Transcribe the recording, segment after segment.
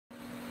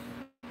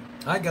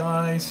Hi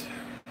guys.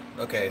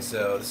 Okay,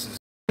 so this is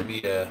gonna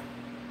be a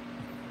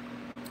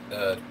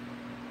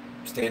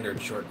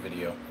standard short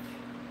video.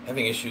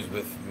 Having issues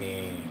with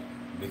me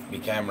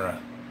camera.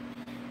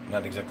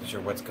 Not exactly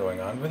sure what's going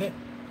on with it,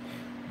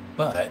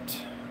 but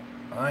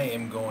I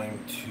am going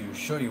to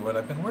show you what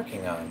I've been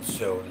working on.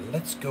 So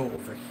let's go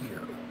over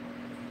here.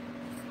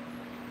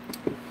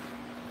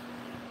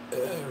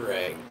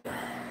 Alright.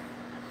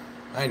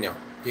 I know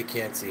you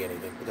can't see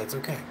anything, but that's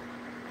okay.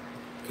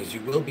 Because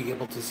you will be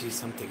able to see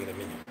something in a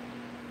minute.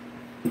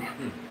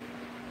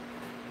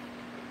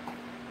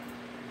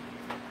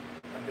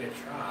 I'm going to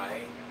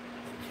try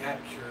and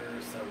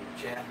capture some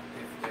chat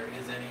if there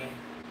is any.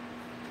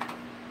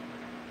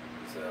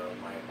 So,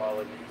 my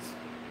apologies.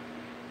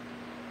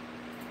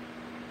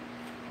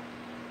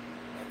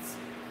 Let's see.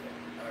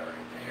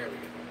 Alright, there we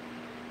go.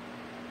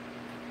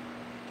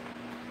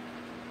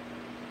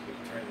 So, we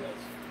turn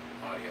this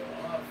audio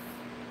off.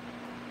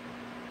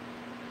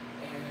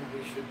 And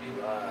we should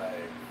be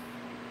live.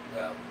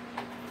 Well,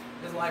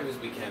 as live as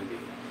we can be.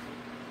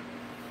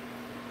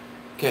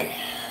 Okay,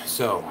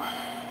 so,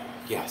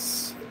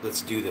 yes,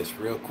 let's do this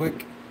real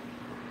quick.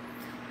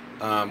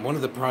 One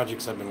of the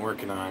projects I've been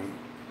working on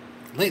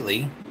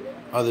lately,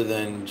 other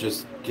than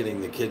just getting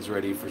the kids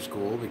ready for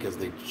school because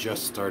they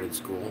just started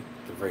school,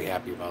 they're very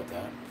happy about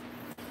that.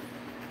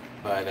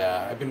 But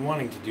I've been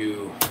wanting to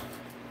do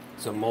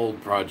some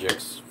mold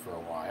projects for a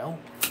while,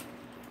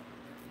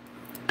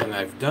 and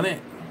I've done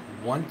it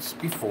once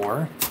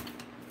before,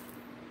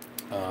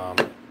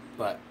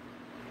 but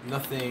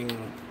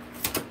nothing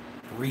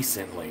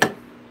recently.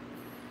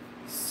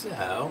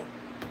 So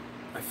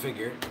I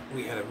figured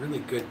we had a really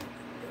good.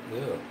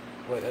 Oh,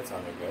 boy, that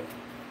sounded good.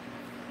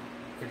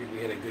 Figured we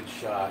had a good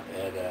shot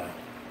at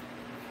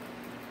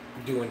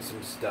doing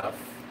some stuff.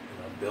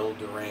 You know, Bill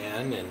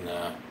Duran and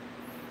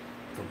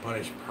from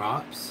Punished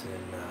Props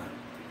and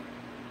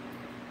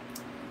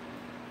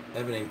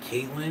Evan and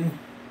Caitlin.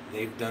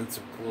 They've done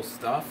some cool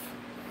stuff,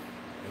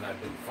 and I've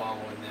been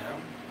following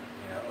them.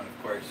 You know, and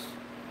of course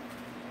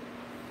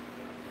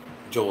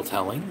Joel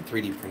Telling,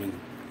 3D printing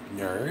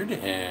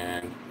nerd,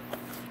 and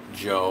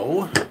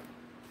Joe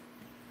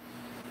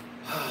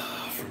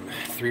from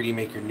 3D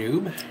Maker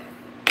Noob.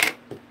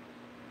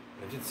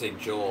 I did say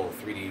Joel,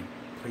 3D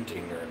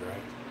printing nerd,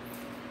 right?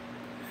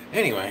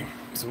 Anyway,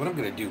 so what I'm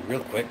going to do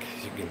real quick,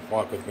 so you can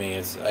walk with me,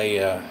 is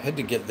I had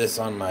to get this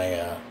on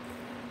my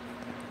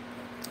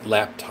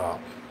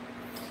laptop.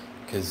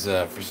 Because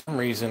for some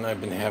reason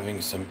I've been having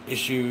some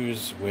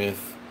issues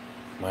with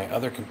my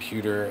other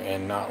computer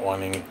and not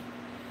wanting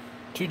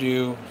to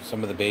do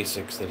some of the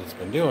basics that it's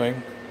been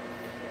doing.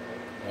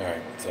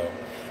 Alright, so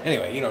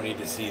anyway, you don't need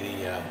to see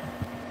the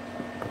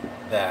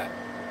that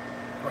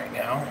right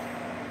now.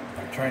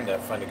 I'm trying to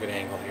find a good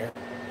angle here.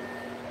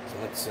 So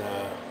let's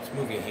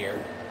move you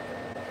here.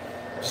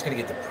 I'm just going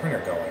to get the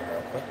printer going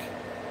real quick.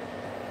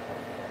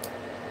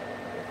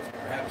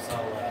 Perhaps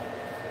I'll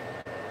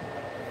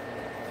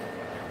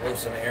blow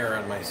some air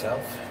on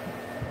myself.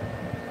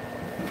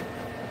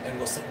 And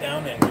we'll sit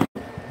down and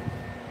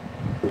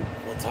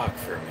we'll talk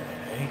for a minute,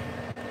 eh?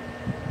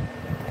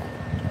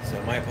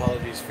 So my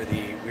apologies for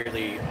the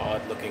weirdly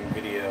odd-looking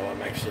video.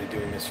 I'm actually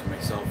doing this from my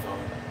cell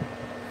phone.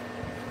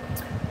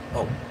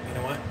 Oh, you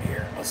know what?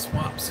 Here, I'll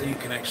swap so you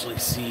can actually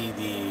see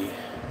the...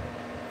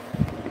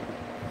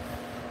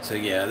 So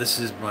yeah, this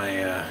is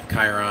my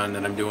Chiron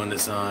that I'm doing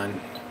this on.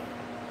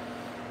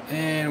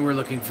 And we're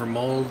looking for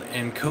mold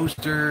and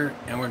coaster,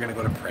 and we're gonna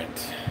go to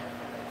print.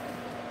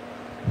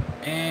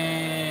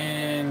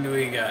 And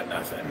we got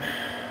nothing.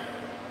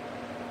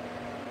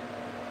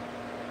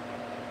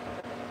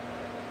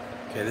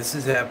 Okay, this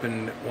has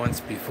happened once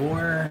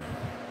before,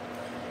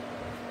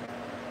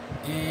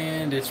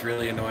 and it's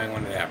really annoying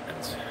when it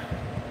happens.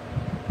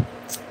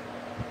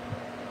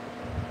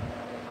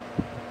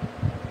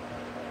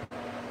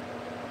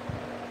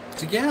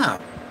 So yeah,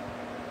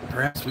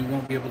 perhaps we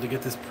won't be able to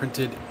get this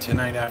printed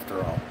tonight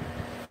after all.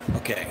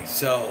 Okay,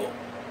 so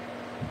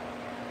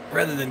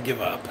rather than give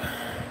up,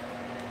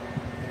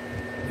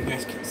 you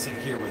guys can sit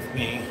here with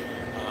me.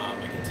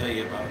 I can tell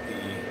you about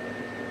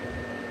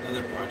the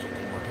other project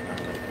I'm working on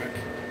real quick.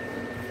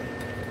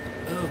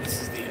 Oh,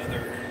 this is the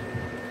other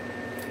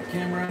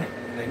camera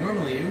that I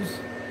normally use.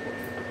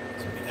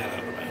 So get that out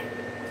of the way.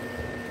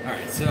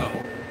 Alright,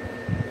 so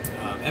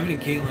Evan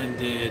and Caitlin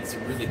did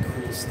some really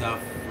cool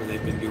stuff where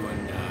they've been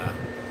doing,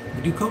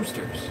 we do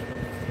coasters.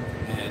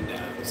 And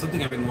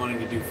something I've been wanting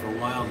to do for a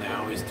while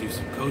now is do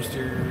some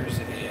coasters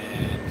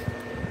and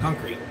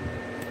concrete.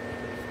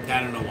 I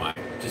don't know why,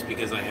 just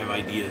because I have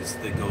ideas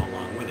that go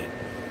along with it.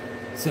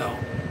 So,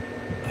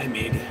 I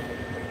made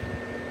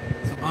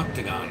some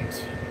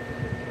octagons.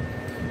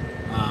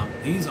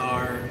 These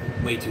are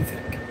way too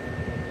thick,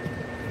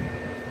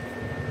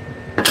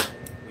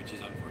 which is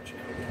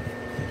unfortunate.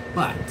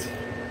 But,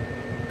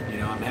 you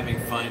know, I'm having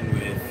fun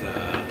with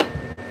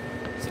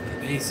some of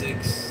the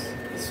basics.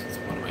 This is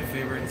one of my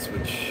favorites,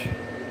 which, you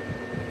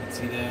can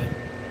see that.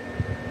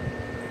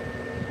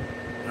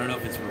 I don't know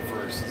if it's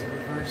reversed. Is it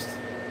reversed?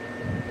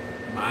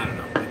 I don't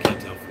know. I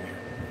can't tell from here.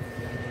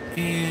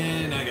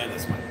 And I got got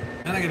this one.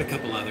 And I got a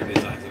couple other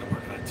designs that I'm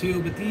working on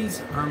too, but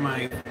these are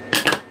my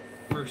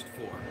first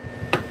four.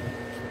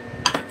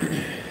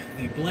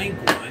 The blank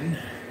one,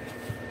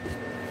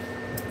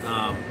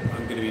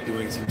 I'm going to be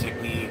doing some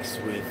techniques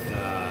with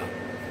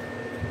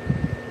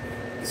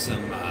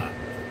some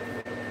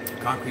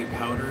concrete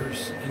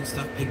powders and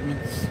stuff,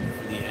 pigments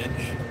for the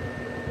edge.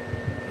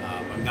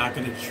 I'm not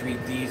going to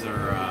treat these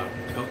or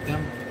coat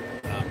them.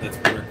 That's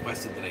been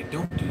requested that I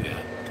don't do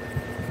that.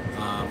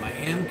 I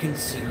am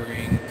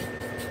considering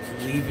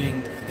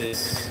leaving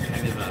this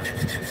kind of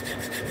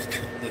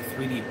the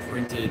 3D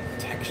printed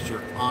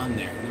texture on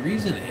there. And the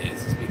reason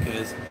is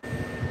because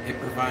it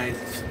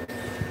provides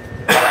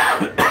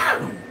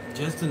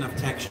just enough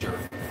texture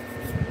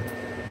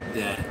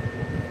that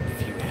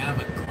if you have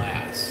a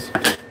glass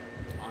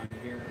on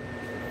here,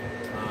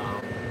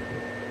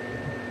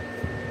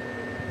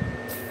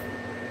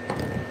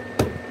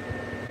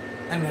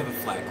 I don't have a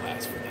flat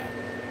glass for that.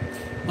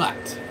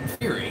 But in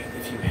theory,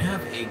 if you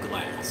have a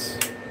glass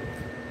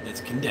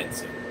that's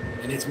condensing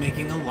and it's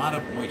making a lot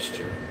of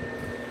moisture,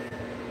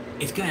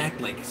 it's going to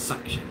act like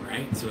suction,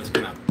 right? So it's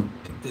going to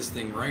pick this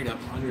thing right up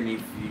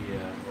underneath the,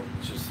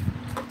 let's just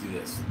do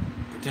this.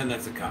 Pretend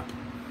that's a cup.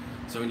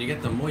 So when you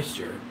get the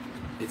moisture,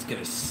 it's going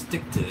to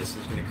stick to this.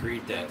 It's going to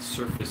create that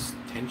surface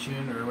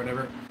tension or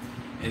whatever.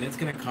 And it's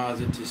going to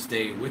cause it to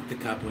stay with the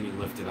cup when you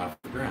lift it off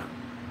the ground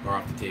or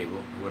off the table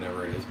or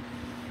whatever it is.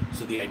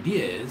 So the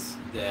idea is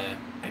that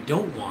I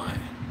don't want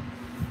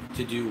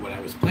to do what I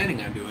was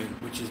planning on doing,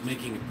 which is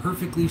making a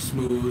perfectly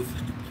smooth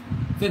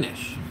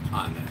finish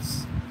on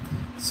this.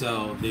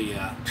 So the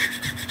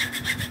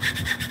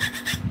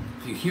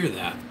if you hear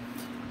that,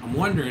 I'm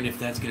wondering if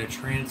that's going to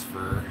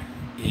transfer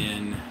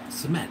in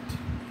cement.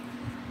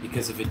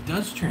 Because if it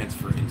does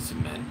transfer in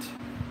cement,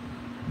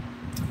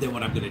 then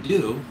what I'm going to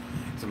do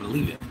is I'm going to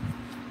leave it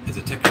as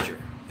a texture.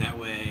 That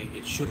way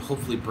it should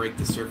hopefully break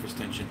the surface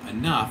tension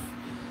enough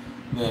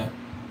that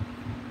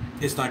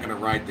it's not going to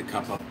ride the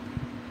cup up,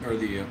 or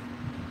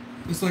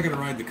it's not going to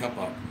ride the cup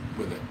up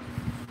with it.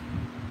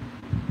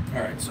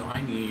 All right, so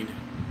I need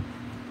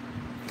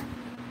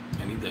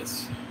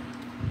this,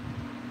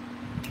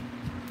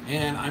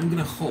 and I'm going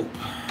to hope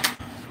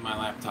my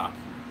laptop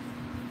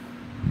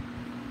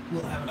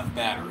will have enough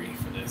battery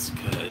for this,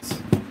 because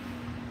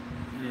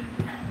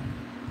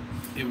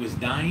it was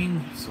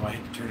dying, so I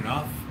had to turn it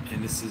off.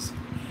 And this is,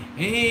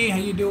 hey, how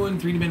you doing,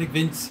 3D Medic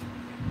Vince,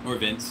 or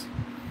Vince?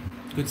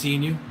 Good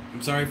seeing you.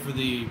 I'm sorry for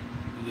the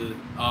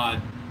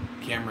odd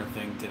camera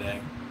thing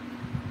today.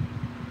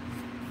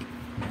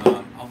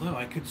 Although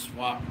I could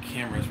swap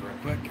cameras real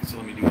quick, so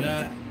let me do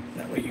that.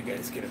 That way you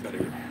guys get a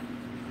better,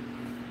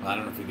 well, I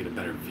don't know if we get a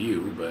better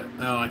view, but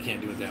no, I can't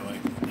do it that way.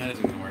 That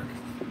isn't gonna work.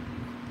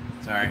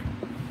 Sorry,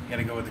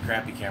 gotta go with the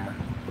crappy camera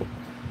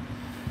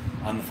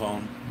on the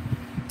phone.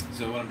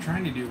 So what I'm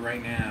trying to do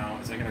right now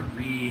is I gotta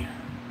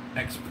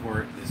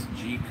re-export this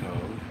G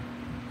code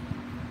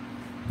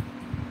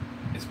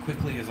as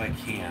quickly as I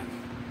can.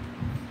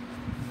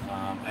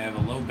 I have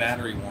a low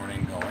battery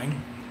warning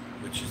going,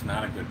 which is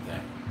not a good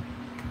thing.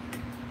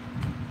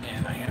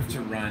 And I have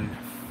to run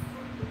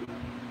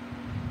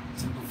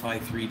Simplify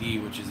 3D,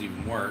 which is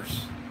even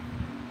worse,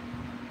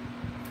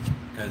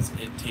 because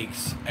it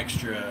takes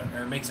extra,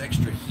 or it makes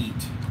extra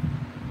heat.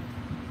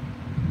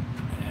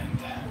 And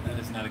that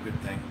is not a good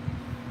thing.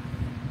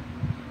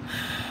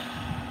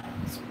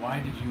 So why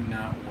did you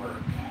not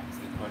work? That's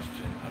the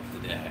question of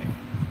the day.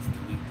 Let's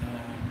delete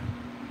that.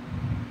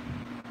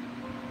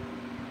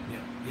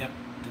 Yep,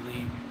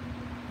 delete.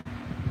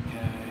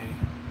 Okay.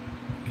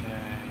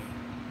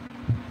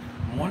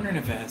 I'm wondering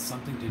if it has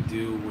something to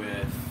do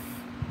with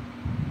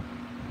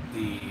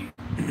the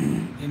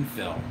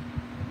infill.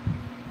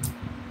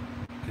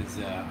 Because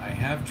I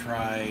have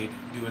tried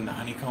doing the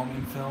honeycomb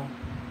infill,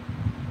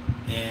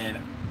 and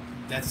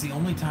that's the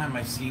only time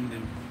I've seen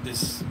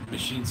this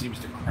machine seems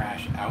to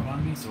crash out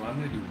on me. So what I'm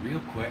going to do real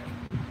quick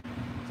is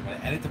I'm going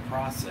to edit the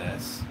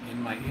process.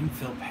 In my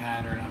infill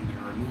pattern, I'm going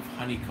to remove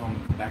honeycomb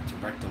and go back to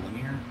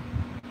rectilinear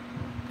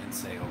and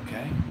say OK.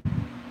 And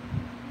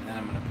then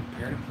I'm going to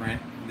prepare to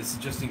print. This is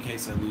just in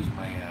case I lose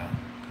my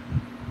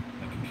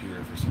my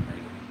computer for some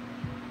reason.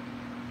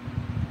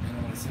 And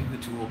I'm going to save the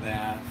tool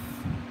path.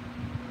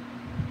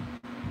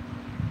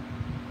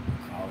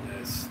 We'll call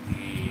this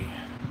the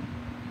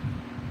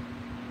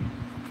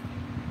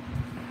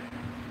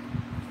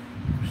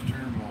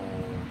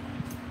mold.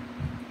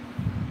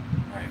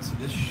 Alright, so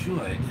this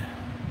should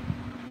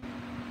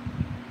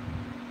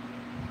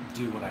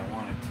do what I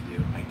want it to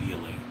do,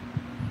 ideally.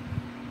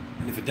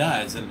 And if it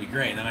does, that'll be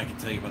great. And then I can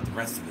tell you about the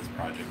rest of this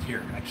project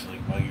here. Actually,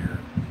 while you're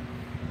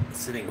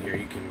sitting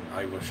here,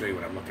 I will show you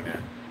what I'm looking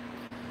at.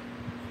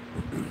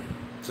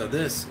 So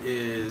this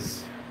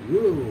is,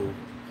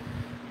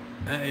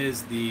 that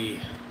is the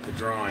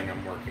drawing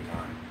I'm working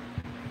on.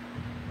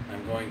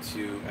 I'm going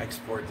to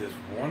export this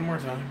one more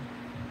time,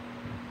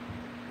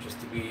 just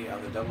to be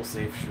on the double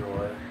safe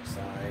shore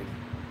side.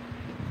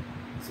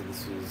 So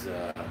this is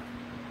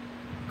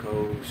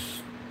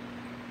coaster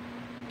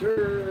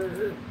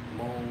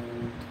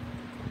mold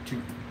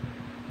 2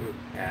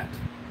 at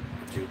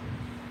to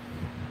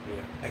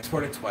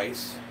export it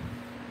twice.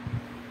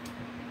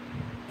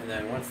 And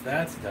then once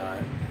that's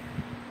done,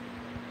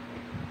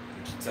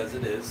 which it says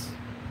it is,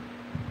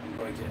 I'm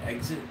going to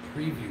exit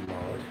preview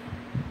mode.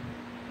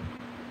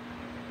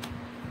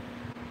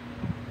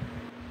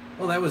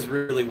 Well, that was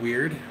really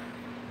weird.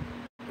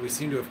 We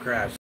seem to have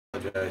crashed. I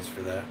apologize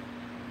for that.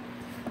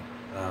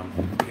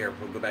 Here,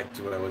 we'll go back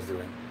to what I was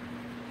doing.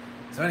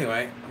 So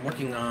anyway, I'm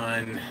working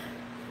on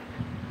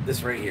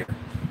this right here.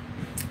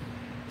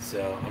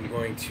 So I'm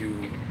going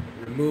to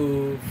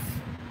remove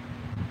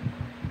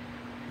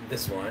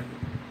this one.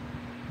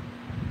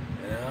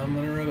 And I'm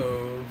going to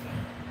remove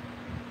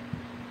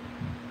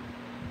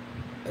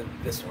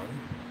this one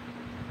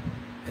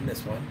and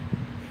this one.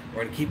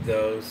 We're going to keep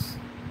those.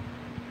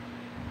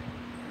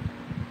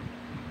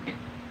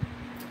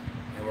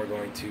 And we're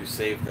going to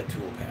save the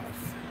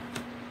toolpath.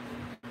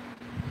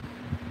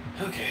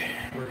 Okay,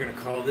 we're going to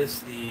call this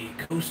the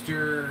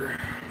coaster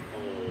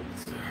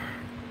molds.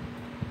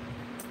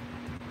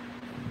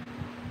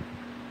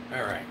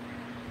 All right.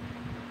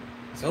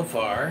 So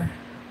far,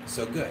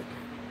 so good.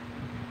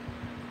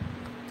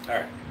 All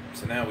right,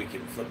 so now we can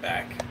flip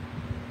back.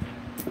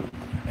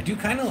 I do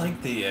kind of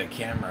like the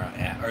camera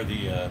app, or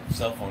the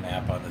cell phone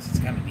app on this. It's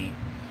kind of neat.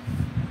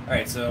 All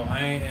right, so I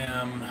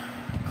am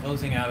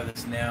closing out of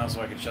this now so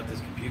I can shut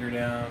this computer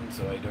down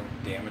so I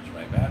don't damage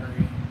my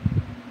battery.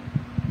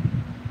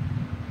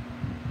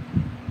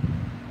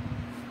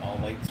 All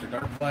lights are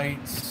dark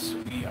lights.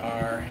 We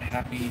are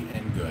happy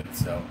and good.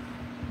 So,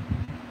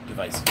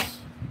 devices.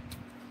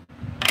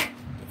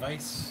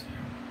 Device.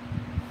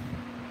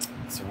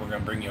 So we're going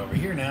to bring you over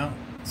here now.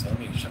 So let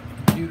me shut the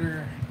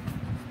computer.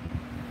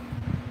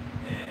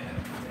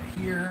 And put that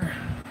here.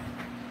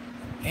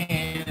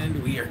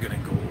 And we are going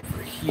to go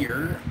over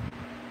here.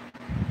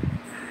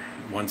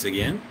 Once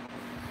again.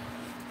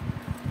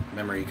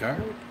 Memory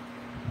card.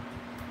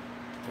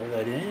 Throw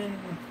that in.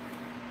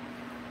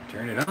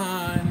 Turn it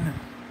on.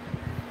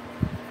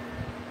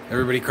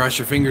 Everybody cross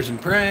your fingers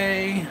and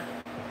pray.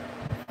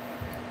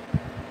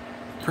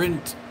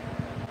 Print.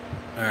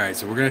 All right,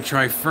 so we're going to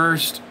try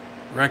first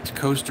Rect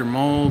Coaster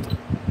Mold.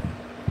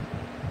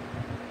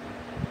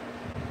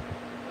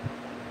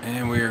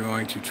 And we are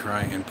going to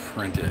try and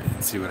print it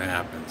and see what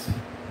happens.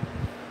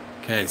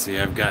 Okay, see,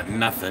 I've got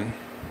nothing.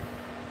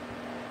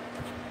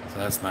 So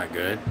that's not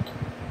good.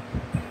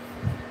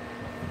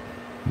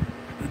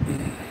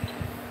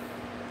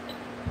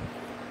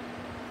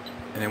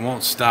 And it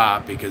won't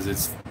stop because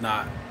it's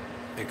not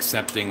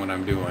accepting what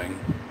I'm doing.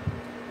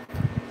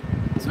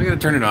 So I gotta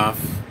turn it off.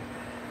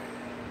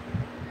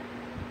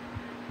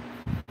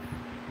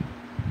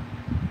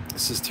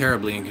 This is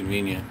terribly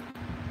inconvenient.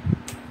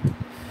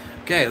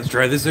 Okay, let's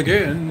try this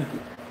again.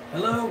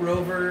 Hello,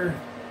 Rover.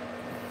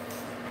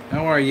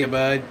 How are you,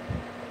 bud?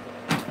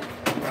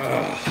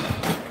 Ugh,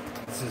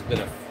 this has been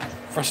a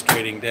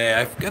frustrating day.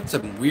 I've got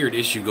some weird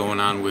issue going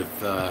on with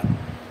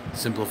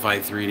Simplify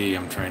 3D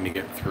I'm trying to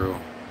get through.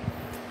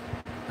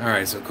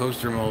 Alright, so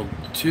Coaster Mold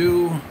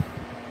 2.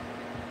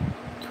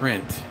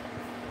 Print.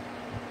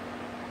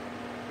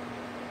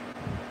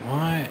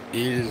 What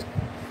is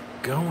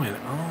going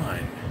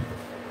on?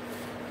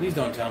 Please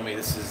don't tell me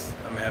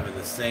I'm having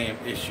the same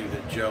issue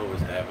that Joe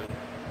was having.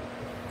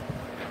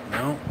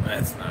 No,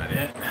 that's not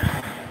it.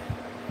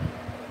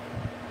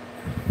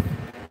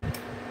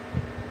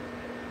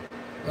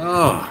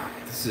 Oh,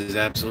 this is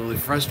absolutely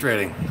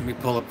frustrating. Let me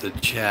pull up the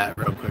chat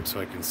real quick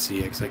so I can see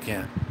it, because I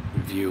can't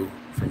view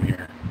from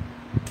here.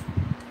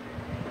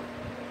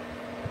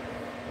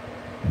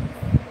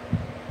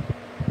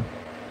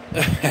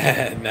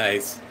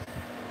 Nice.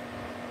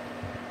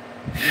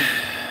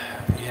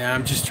 Yeah,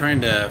 I'm just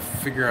trying to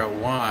figure out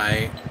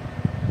why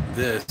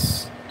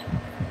this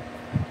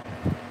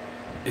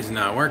is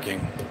not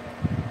working.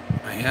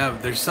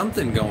 There's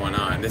something going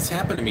on. This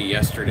happened to me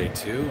yesterday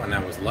too, and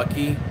I was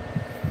lucky,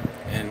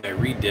 and I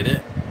redid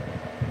it,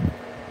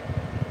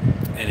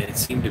 and it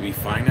seemed to be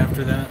fine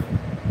after that.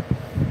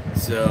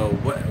 So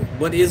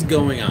what is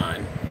going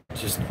on,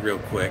 just real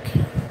quick,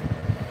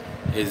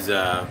 is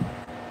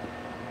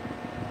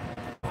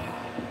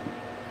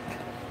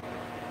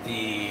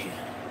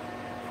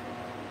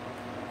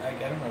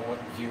I don't know what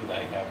view that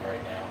I have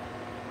right now.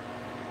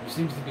 There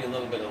seems to be a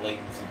little bit of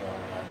latency going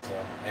on,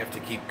 so I have to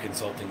keep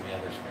consulting the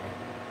other screen.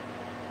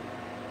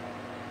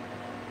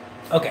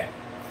 Okay,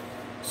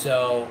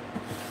 so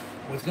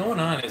what's going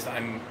on is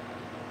I'm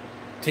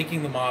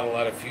taking the model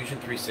out of Fusion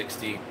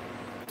 360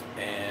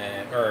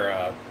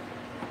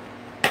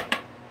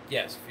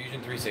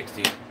 Fusion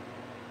 360,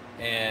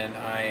 and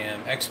I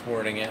am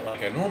exporting it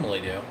like I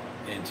normally do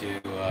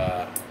into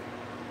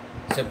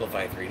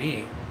Simplify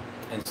 3D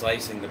and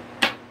slicing the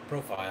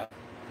profile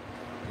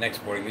and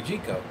exporting the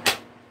G-code.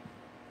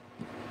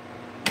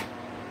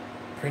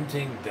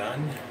 Printing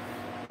done.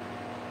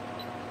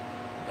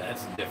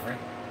 That's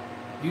different.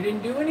 You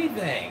didn't do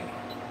anything.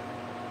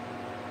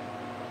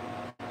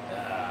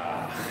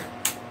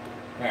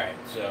 Alright,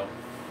 so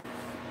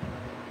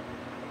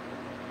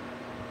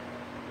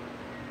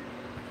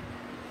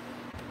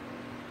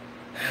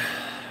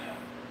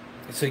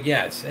So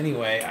yes,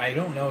 anyway, I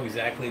don't know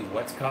exactly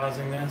what's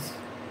causing this.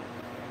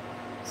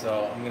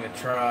 So I'm going to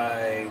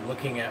try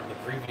looking at the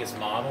previous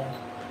model.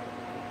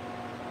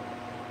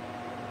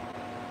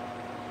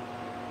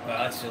 Well,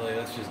 actually,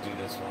 let's just do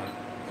this one.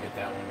 Get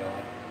that one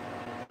going.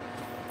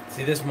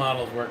 See, this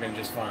model's working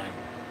just fine.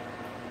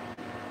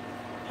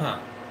 Huh.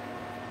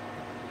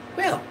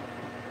 Well,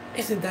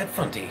 isn't that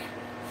funty?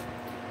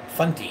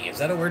 Funty, is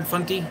that a word,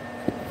 funty?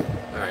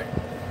 Alright,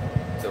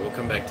 so we'll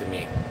come back to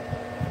me.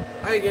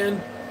 Hi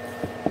again.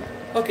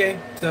 Okay,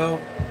 so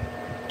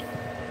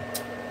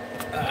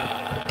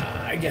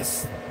I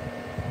guess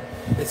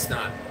it's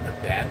not a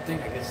bad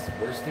thing. I guess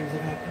worse things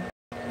have happened.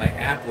 My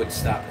app would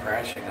stop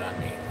crashing on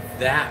me.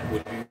 That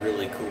would be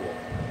really cool.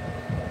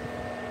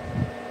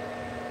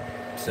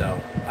 So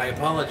I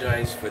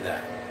apologize for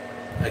that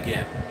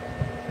again.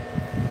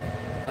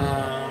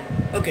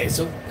 Okay,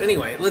 so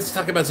anyway, let's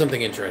talk about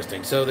something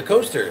interesting. So the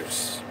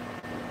coasters,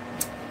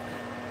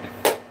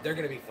 they're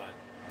going to be fun.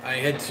 I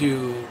had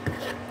to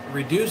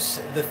reduce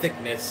the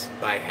thickness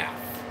by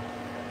half.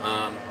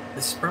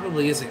 This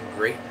probably isn't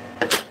great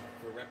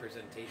for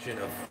representation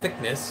of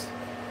thickness,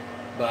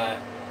 but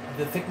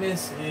the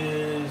thickness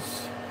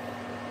is,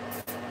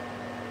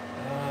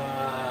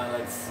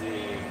 let's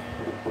see.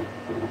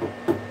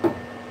 I'm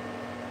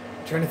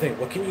trying to think,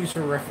 what can you use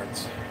for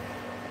reference?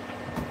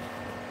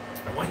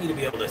 I want you to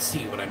be able to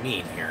see what I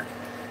mean here.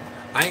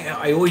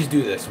 I always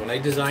do this. When I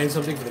design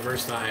something for the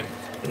first time,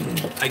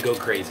 I go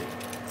crazy.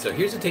 So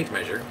here's a tape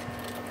measure.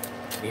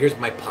 Here's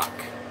my puck.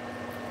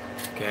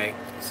 Okay,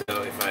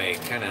 so if I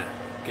kind of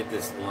get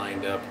this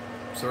lined up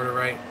sort of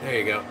right, there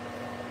you go.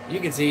 You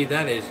can see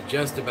that is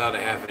just about a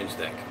 ½ inch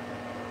thick.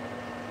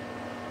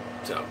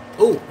 So,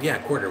 oh, yeah,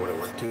 quarter would have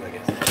worked too, I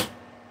guess. I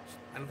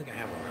don't think I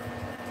have one.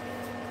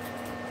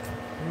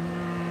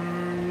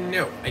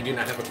 No, I do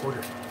not have a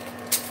quarter.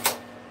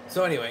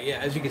 So anyway, yeah,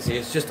 as you can see,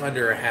 it's just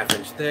under a ½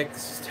 inch thick.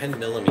 This is 10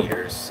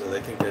 millimeters, so I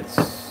think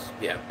that's,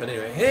 yeah. But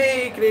anyway,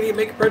 hey, Canadian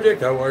Maker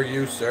Project, how are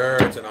you, sir?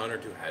 It's an honor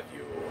to have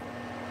you.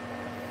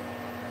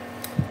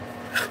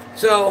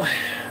 So,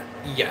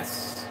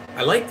 yes,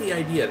 I like the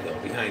idea, though,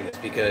 behind this,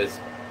 because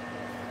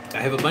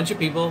I have a bunch of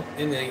people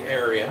in the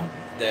area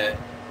that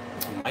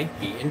might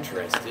be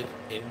interested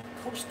in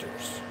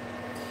coasters.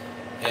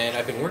 And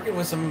I've been working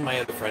with some of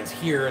my other friends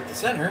here at the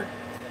center,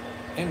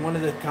 and one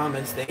of the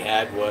comments they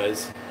had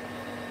was,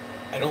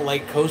 I don't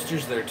like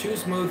coasters that are too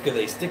smooth because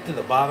they stick to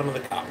the bottom of the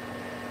cup.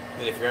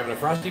 And if you're having a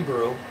frosty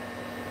brew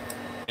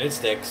and it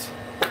sticks,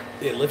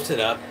 it lifts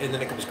it up and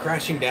then it comes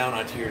crashing down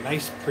onto your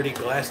nice, pretty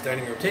glass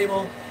dining room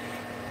table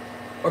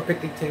or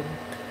picnic table.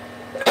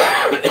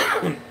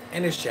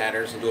 And it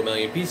shatters into a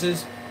million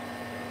pieces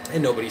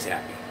and nobody's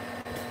happy.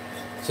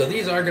 So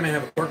these are going to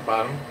have a cork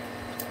bottom.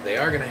 They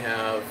are going to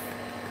have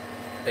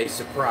a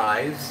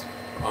surprise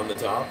on the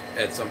top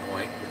at some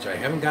point, which I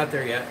haven't got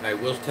there yet, and I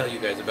will tell you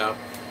guys about.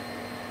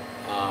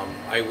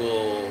 I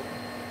will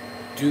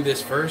do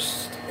this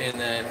first and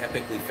then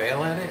epically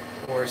fail at it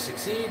or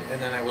succeed, and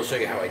then I will show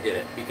you how I did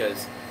it,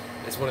 because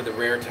it's one of the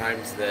rare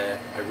times that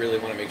I really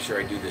want to make sure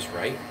I do this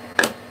right.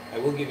 I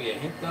will give you a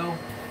hint though.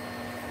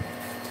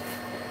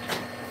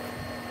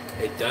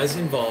 It does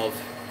involve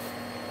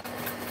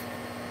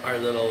our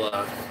little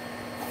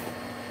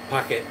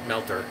pocket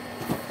melter.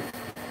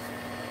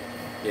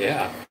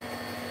 Yeah.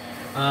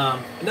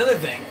 Another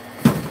thing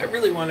I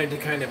really wanted to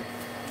kind of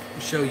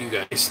show you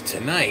guys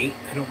tonight.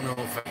 I don't know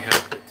if I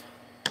have it.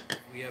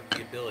 We have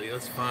the ability.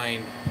 Let's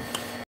find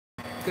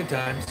good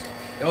times.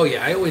 Oh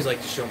yeah, I always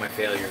like to show my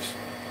failures.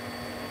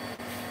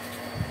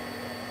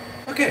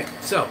 Okay,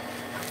 so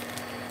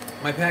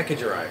my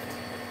package arrived.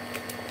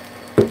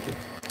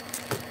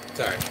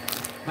 Sorry,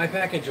 my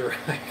package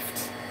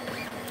arrived.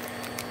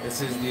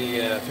 This is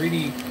the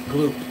 3D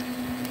Gloop.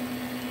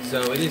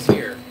 So it is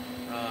here.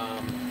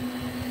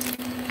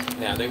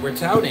 Now they were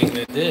touting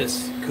that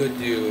this could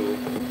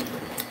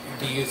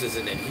be used as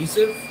an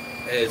adhesive,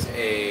 as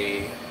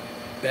a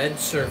bed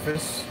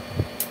surface,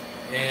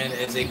 and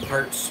as a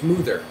part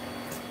smoother.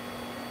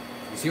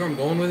 You see where I'm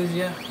going with this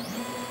yet?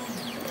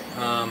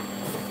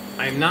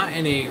 I'm not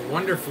in a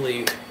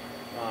wonderfully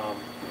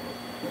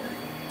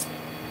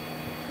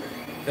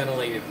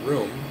ventilated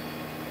room.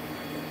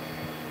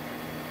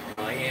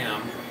 I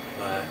am,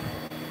 but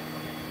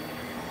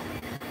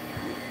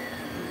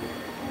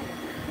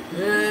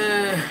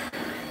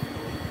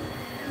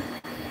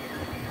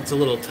it's a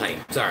little tight.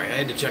 Sorry, I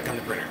had to check on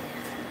the printer.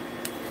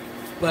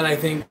 But I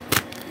think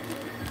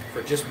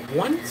for just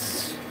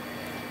once,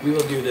 we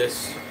will do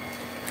this.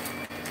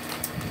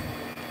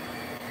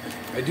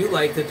 I do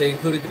like that they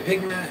included the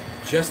pig mat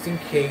just in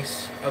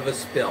case of a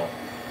spill,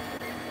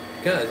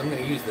 because I'm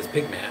going to use this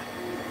pig mat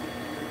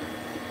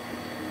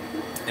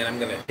and I'm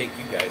going to take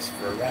you guys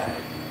for a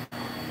ride.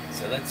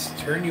 So let's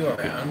turn you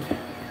around.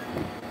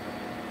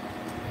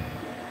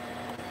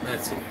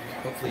 Let's see.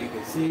 Hopefully you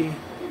can see.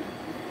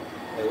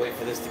 I'll wait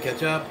for this to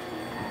catch up.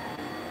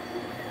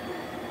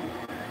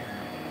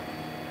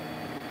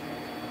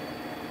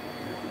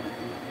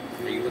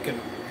 Are you looking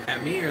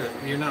at me, or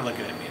you're not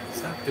looking at me?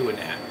 Stop doing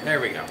that.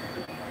 There we go.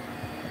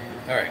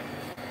 All right.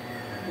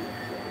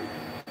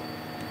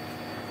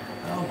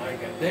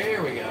 second.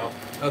 There we go.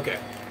 Okay.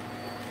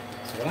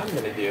 So what I'm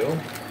gonna do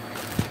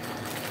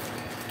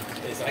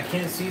is I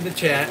can't see the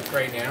chat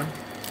right now.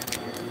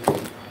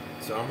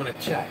 So I'm gonna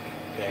check.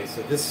 Okay,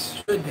 so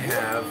this should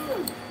have.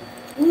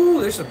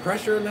 Ooh, there's some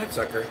pressure in that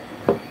sucker.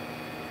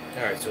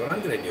 Alright, so what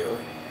I'm gonna do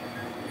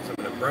is I'm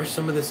gonna brush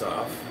some of this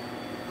off.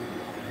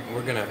 And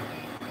we're gonna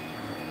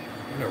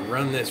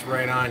run this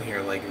right on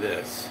here like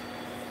this.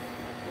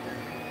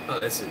 Oh,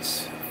 this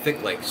is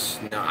thick like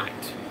snot.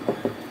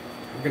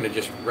 We're gonna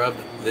just rub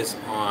this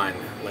on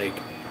like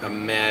a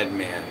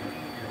madman.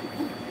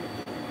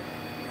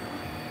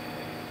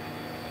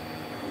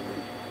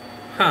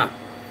 Huh.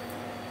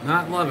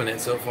 Not loving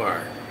it so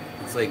far.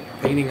 It's like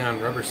painting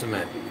on rubber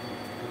cement.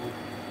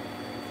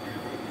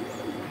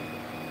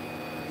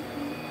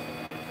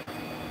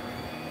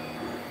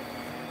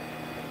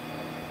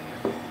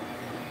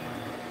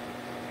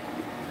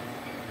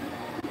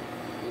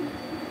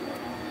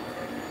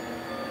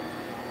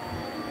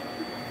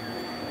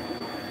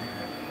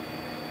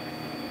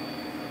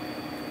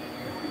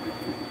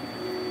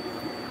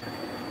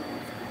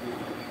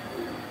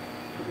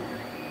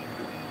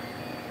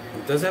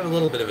 It does have a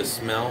little bit of a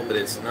smell, but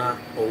it's not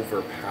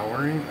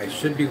overpowering. I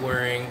should be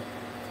wearing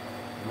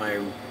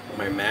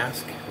my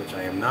mask, which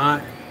I am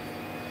not.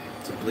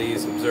 So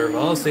please observe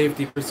all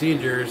safety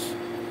procedures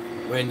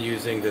when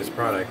using this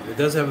product. It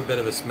does have a bit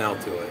of a smell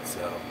to it,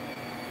 so.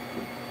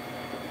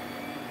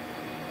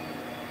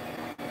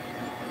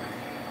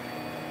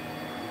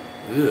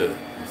 Ugh.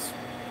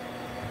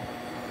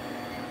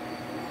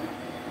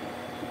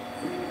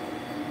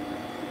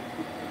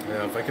 You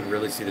know, if I could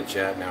really see the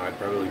chat now, I'd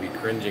probably be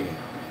cringing.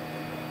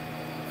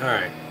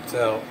 Alright,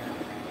 so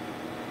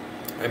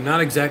I'm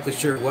not exactly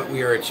sure what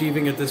we are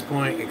achieving at this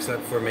point,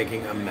 except for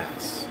making a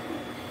mess.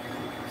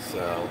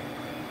 So,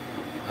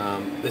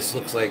 this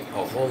looks like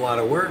a whole lot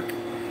of work.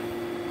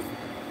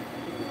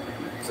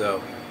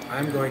 So,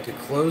 I'm going to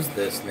close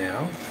this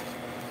now,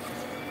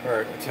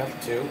 or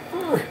attempt to.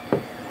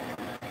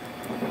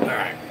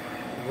 Alright,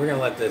 we're going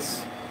to let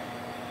this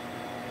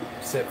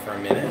sit for a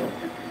minute.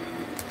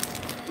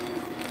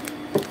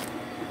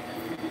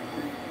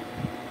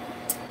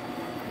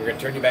 We're going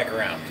to turn you back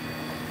around.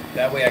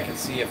 That way I can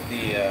see if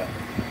the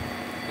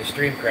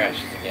stream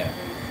crashes again.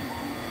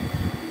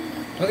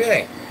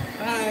 Okay.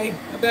 Hi.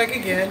 I'm back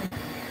again.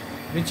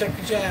 Let me check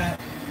the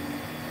chat.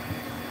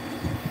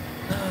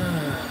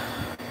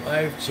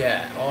 Live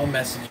chat. All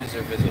messages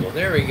are visible.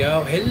 There we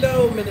go.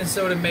 Hello,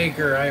 Minnesota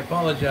Maker. I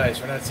apologize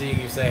for not seeing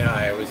you say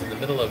hi. I was in the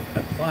middle of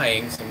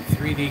applying some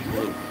 3D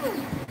glue.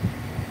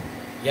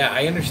 Yeah,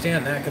 I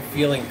understand that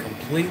feeling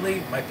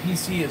completely. My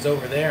PC is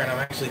over there, and I'm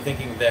actually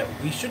thinking that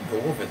we should go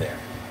over there.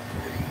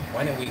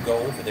 Why don't we go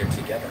over there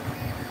together?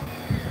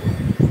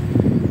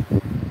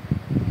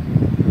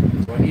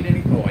 Do I need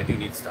any? Oh, I do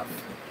need stuff.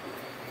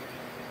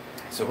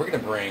 So we're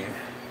gonna bring.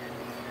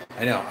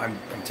 I know I'm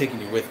taking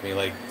you with me,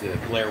 like the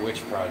Blair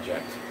Witch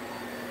Project.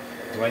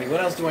 Do I need? What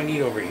else do I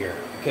need over here?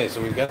 Okay,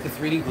 so we've got the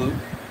 3D glue.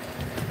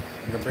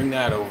 I'm gonna bring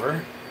that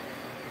over.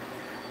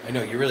 I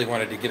know you really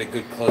wanted to get a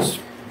good close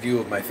view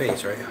of my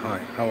face, right? Hi,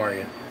 how are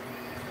you?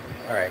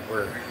 All right,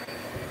 we're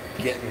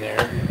getting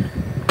there.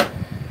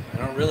 I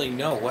don't really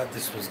know what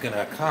this was going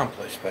to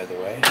accomplish, by the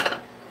way.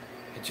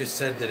 It just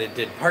said that it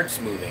did part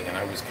smoothing, and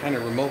I was kind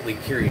of remotely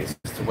curious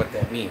as to what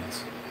that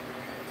means.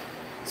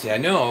 See, I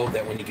know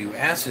that when you do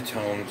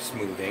acetone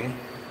smoothing,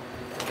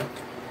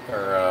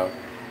 or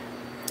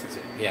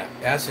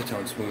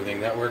acetone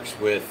smoothing, that works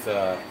with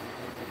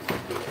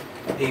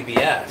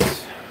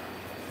ABS,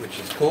 which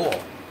is cool.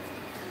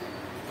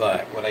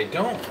 But what I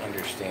don't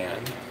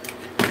understand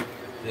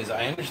is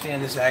I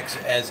understand this acts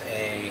as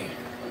a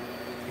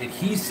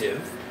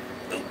adhesive.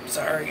 Oh,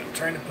 sorry, I'm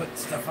trying to put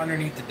stuff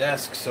underneath the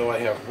desk so I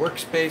have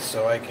workspace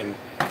so I can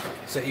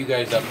set you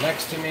guys up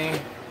next to me.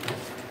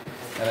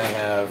 And I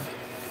have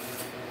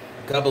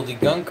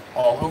gobbledygunk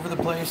all over the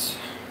place.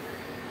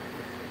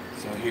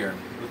 So here,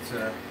 let's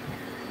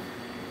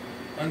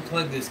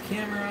unplug this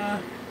camera.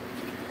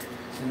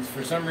 Since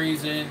for some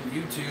reason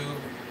YouTube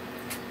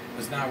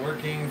was not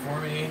working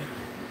for me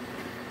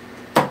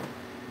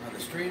on the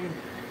stream.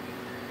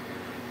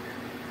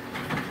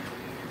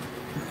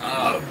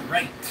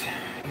 Right,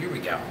 here we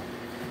go.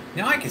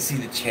 Now I can see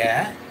the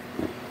chat,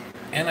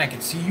 and I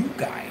can see you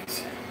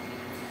guys.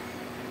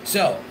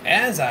 So,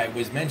 as I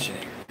was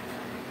mentioning,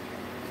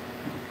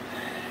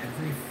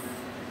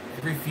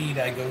 every feed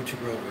I go to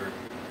Rover,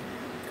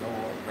 go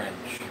a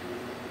wrench.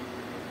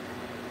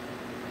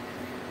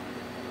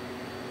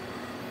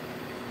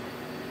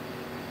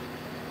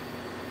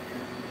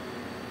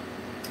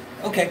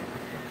 Okay.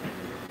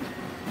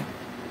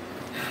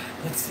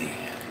 Let's see.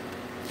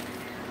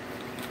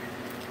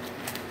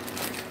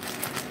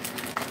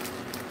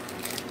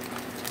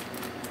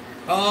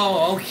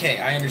 Oh, okay.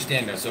 I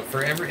understand now. So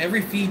for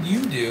every feed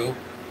you do,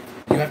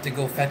 you have to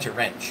go fetch a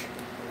wrench.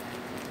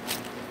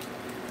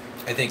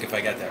 I think if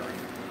I got that right.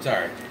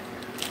 Sorry.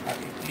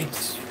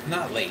 It's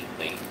not late,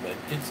 but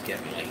it's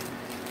getting late.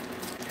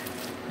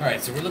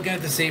 Alright, so we're looking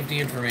at the safety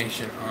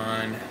information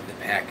on the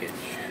package.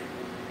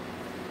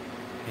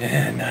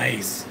 Yeah,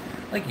 nice.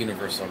 like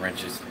universal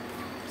wrenches.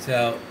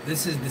 So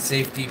this is the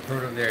safety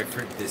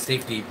the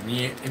safety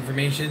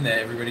information that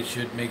everybody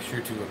should make sure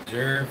to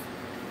observe.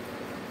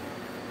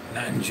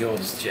 Not in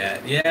Joel's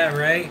chat. Yeah,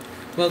 right.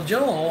 Well,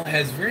 Joel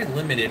has very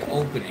limited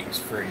openings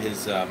for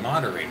his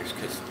moderators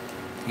because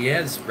he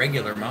has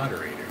regular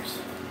moderators.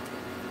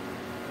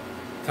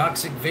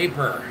 Toxic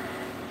vapor.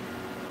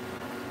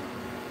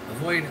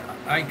 Avoid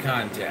eye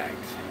contact.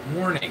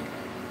 Warning.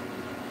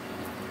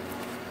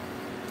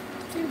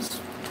 Seems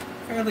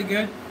fairly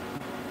good.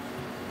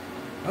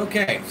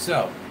 Okay,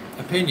 so,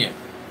 opinion.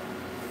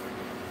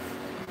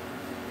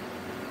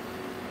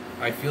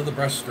 I feel the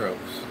brush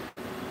strokes,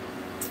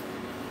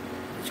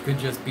 which could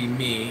just be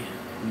me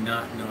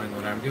not knowing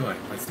what I'm doing.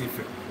 Let's see if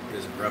it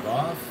does it rub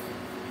off.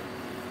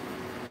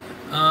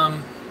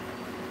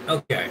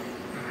 Okay.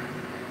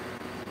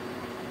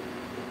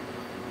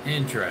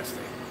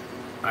 Interesting.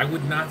 I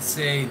would not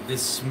say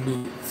this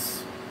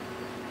smooths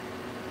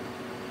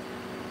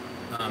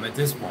at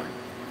this point.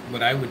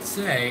 What I would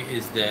say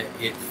is that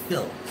it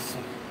fills.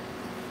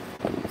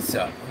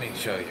 So, let me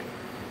show you.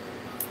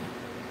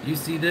 You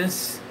see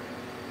this?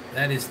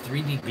 That is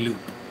 3D Gloop.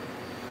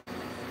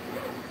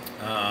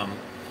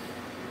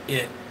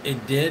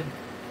 It did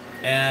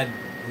add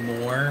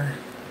more.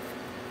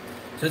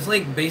 So it's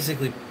like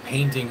basically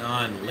painting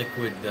on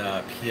liquid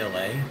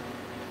PLA,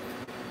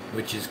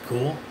 which is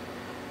cool.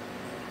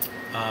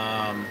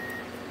 I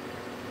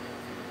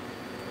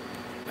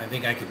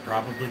think I could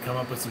probably come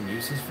up with some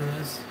uses for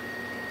this.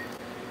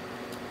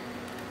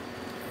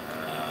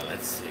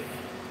 Let's see.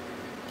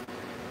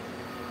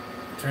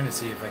 I'm trying to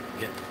see if I can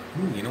get.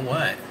 Ooh, you know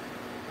what?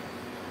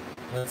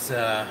 Let's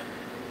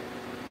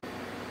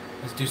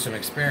do some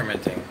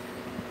experimenting.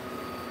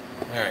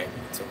 All right,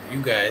 so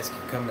you guys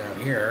can come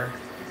down here.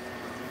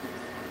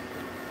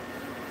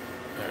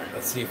 All right,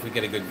 let's see if we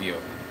get a good view.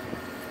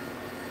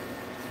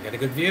 Get a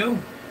good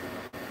view?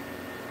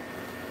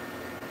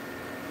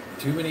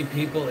 Too many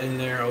people in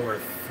there, over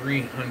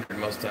 300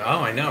 most of.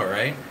 Oh, I know,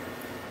 right?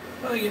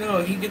 Well, you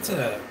know, he gets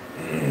a.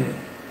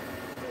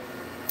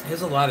 He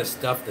has a lot of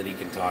stuff that he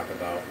can talk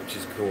about, which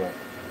is cool.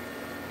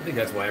 I think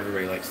that's why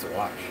everybody likes to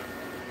watch.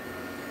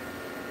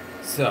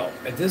 So,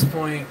 at this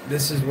point,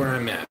 this is where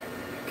I'm at.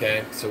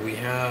 Okay, so we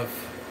have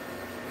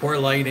poor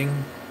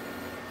lighting,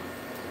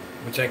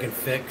 which I can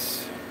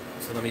fix.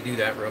 So let me do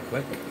that real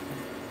quick.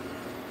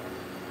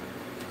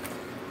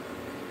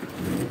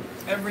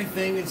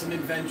 Everything is an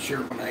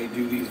adventure when I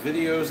do these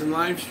videos and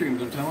live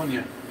streams, I'm telling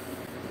you.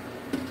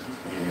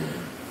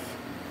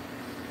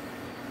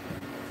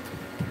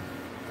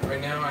 Right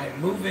now I'm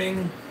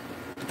moving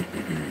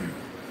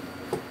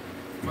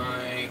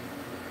my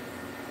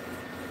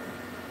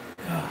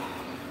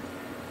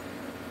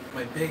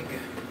big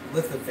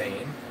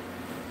lithophane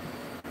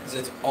because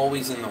it's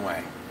always in the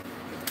way.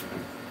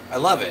 I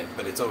love it,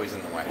 but it's always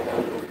in the way.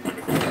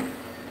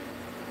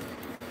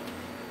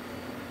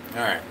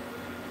 Alright.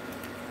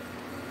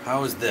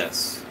 How is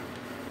this?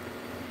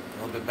 A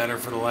little bit better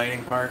for the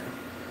lighting part?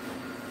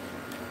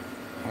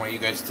 I want you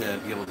guys to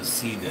be able to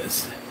see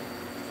this.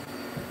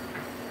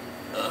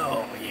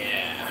 Oh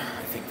yeah,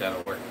 I think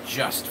that'll work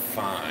just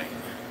fine.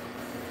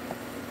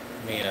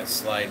 Let me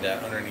slide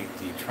that underneath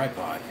the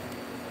tripod.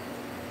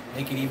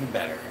 Make it even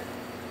better.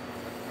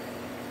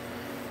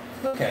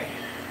 Okay.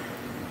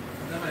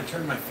 Now I'm going to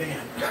turn my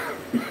fan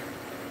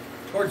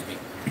towards me.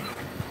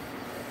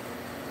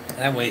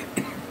 That way,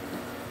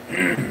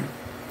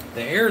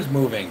 the air is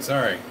moving.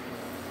 Sorry.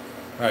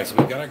 All right, so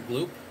we've got our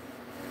gloop.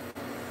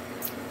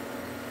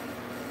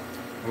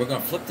 We're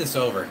going to flip this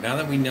over. Now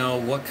that we know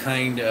what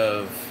kind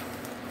of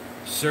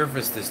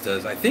surface this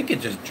does, I think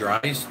it just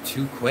dries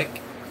too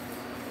quick.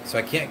 So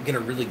I can't get a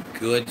really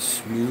good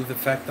smooth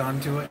effect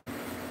onto it.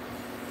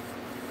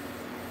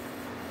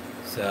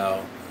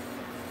 So,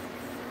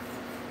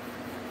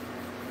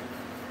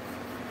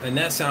 and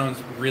that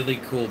sounds really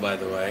cool, by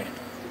the way.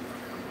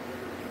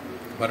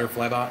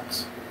 Butterfly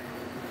box.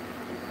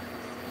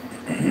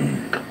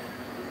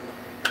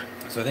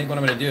 So I think what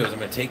I'm going to do is I'm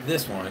going to take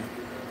this one,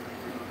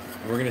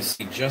 and we're going to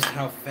see just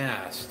how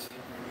fast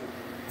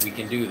we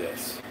can do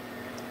this.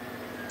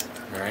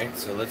 Alright,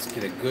 so let's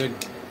get a good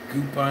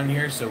goop on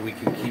here so we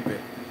can keep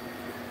it.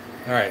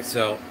 Alright,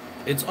 so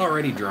it's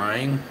already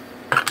drying.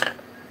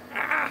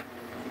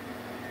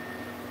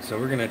 So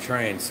we're going to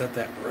try and set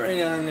that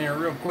right on there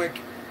real quick.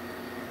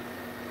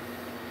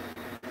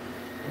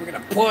 We're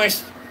going to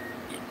push.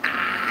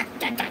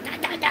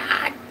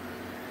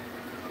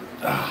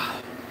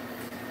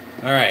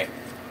 Alright.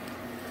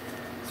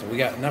 So we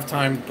got enough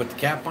time to put the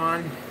cap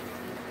on.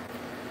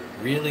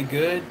 Really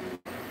good.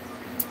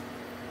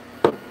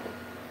 And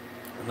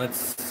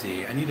let's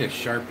see. I need a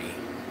Sharpie.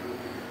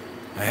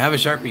 I have a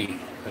Sharpie,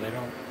 but I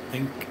don't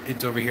think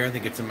it's over here. I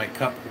think it's in my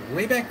cup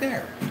way back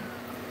there.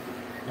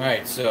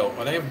 Alright, so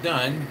what I have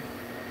done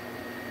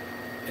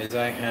is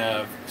I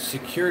have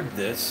secured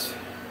this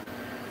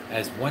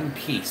as one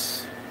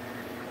piece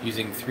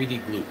using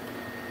 3D Gloop.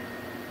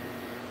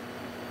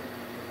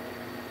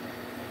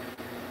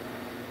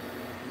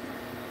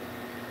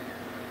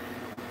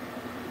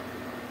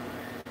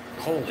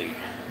 Holy,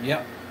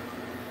 yep.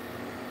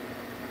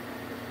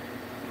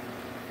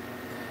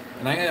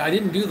 And I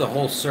didn't do the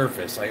whole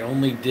surface. I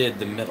only did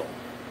the middle.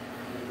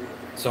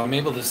 So I'm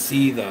able to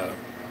see the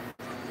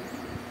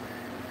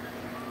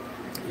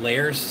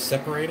layers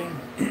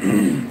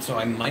separating. So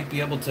I might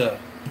be able to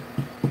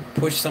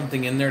push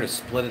something in there to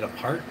split it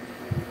apart.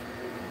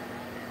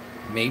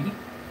 Maybe.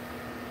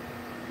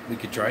 We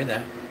could try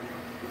that.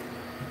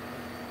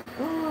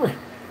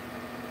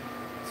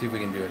 See if we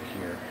can do it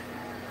here.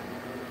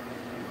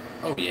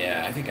 Oh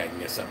yeah, I think I can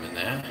get something in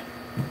that.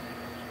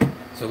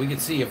 So we can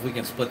see if we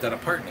can split that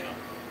apart now.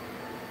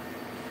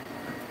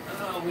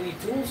 Oh, we need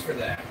tools for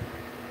that.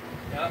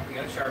 Yep, we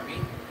got a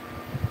Sharpie.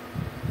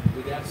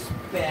 We got a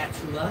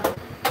spatula.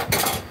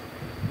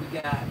 We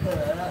got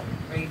a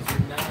razor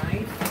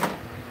knife.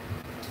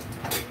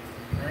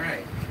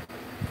 Alright.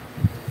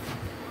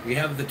 We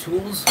have the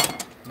tools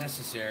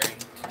necessary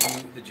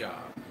to do the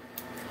job.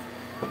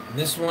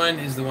 This one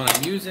is the one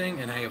I'm using,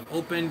 and I have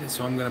opened,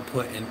 so I'm going to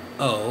put an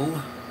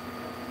O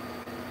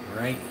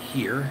right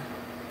here.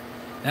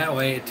 That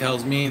way it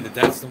tells me that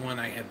that's the one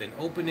I have been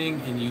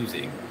opening and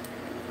using.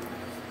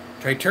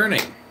 Try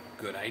turning.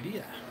 Good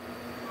idea.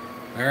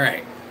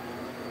 Alright.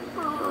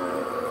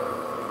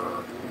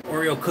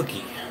 Oreo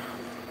cookie.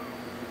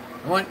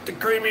 I want the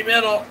creamy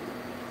middle.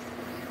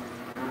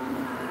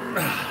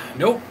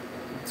 Nope.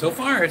 So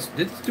far, it's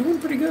doing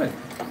pretty good.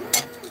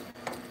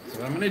 So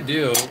what I'm going to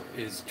do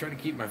is try to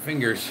keep my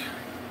fingers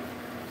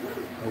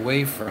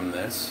away from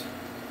this.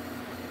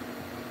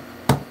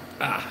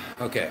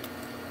 Okay.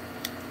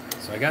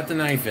 So I got the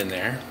knife in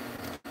there.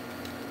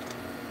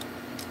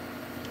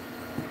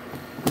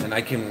 And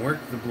I can work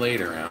the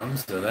blade around,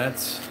 so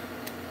that's...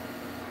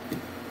 I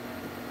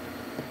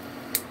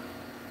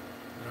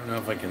don't know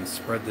if I can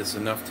spread this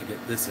enough to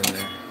get this in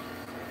there.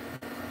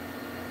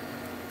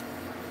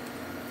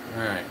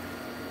 Alright.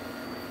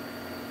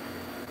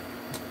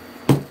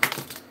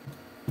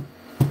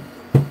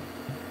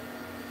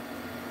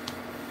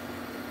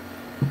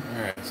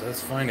 Alright, so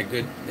let's find a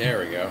good... There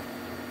we go.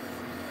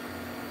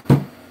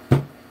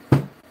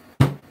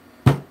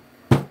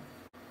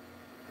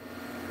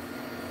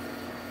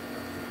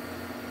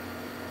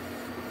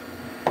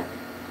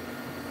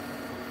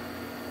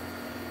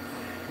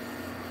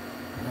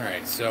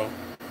 Alright, so...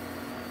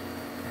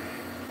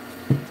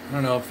 I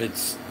don't know if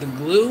it's the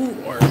glue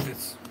or if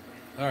it's...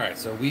 Alright,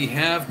 so we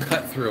have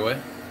cut through it.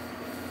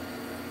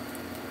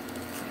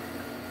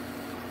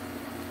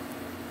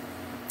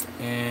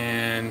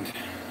 And...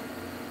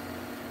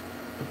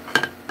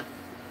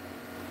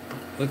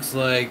 looks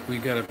like we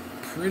got a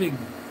pretty...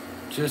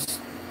 just...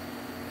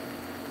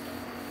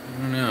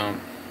 I don't know.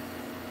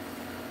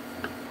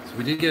 So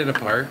we did get it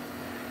apart.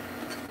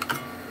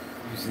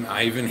 Use an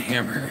Ivan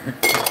hammer.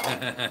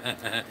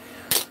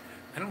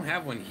 I don't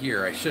have one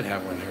here. I should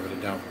have one here, but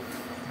I don't.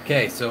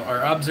 Okay, so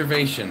our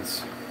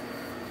observations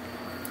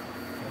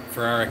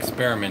for our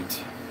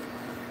experiment.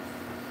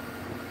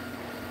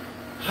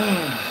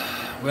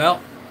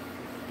 Well,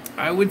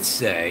 I would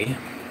say,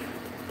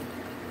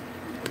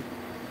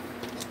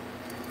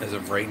 as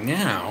of right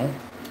now,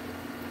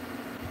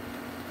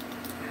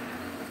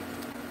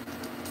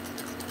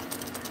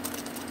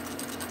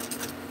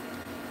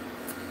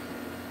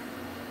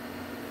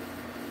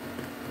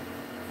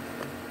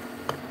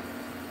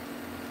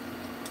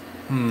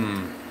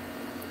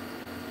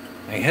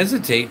 I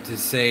hesitate to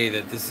say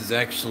that this is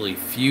actually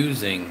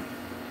fusing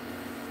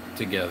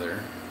together.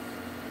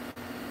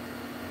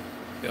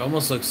 It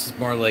almost looks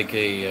more like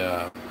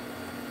a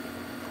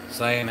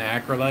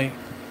cyanoacrylate,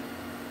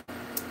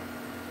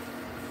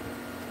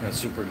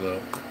 super glue,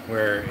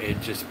 where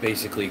it just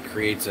basically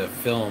creates a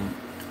film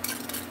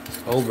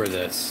over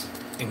this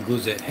and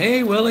glues it.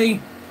 Hey,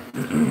 Willie!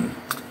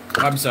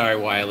 I'm sorry,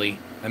 Wiley.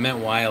 I meant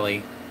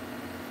Wiley.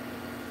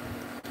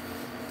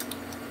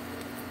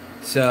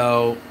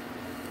 So,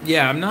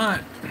 yeah, I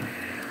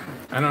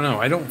don't know.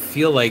 I don't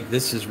feel like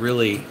this is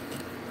really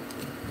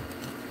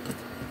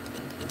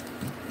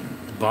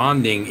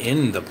bonding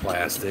in the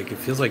plastic. It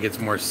feels like it's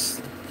more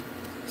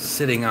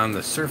sitting on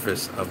the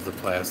surface of the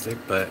plastic,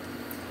 but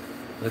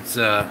let's,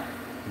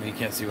 you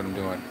can't see what I'm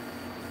doing.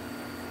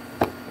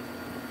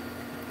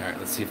 Alright,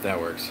 let's see if that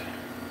works.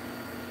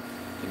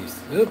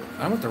 Oop,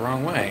 I went the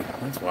wrong way.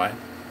 That's why.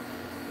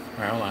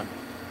 Alright, hold on.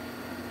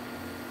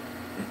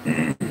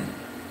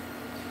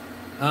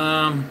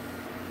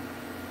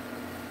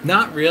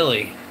 Not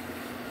really.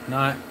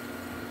 Not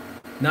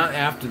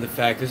after the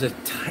fact. There's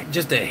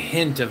just a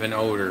hint of an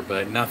odor,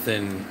 but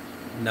nothing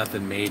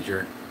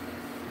major.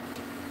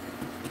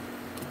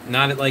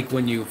 Not like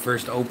when you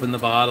first open the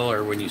bottle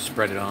or when you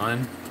spread it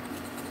on.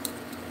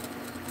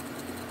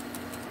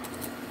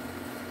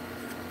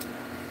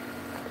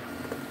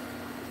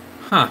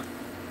 Huh.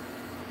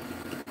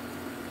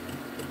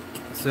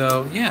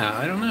 So, yeah,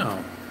 I don't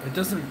know.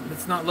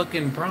 It's not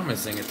looking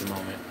promising at the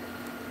moment.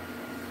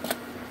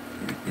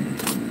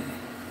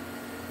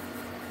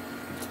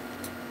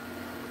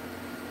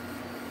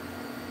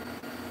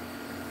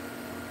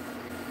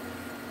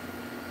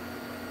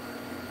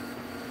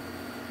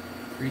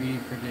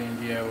 3D printing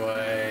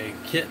DIY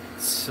kit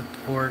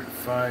support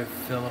 5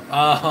 Philip.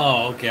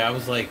 Oh, okay. I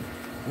was like,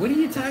 what are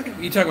you talking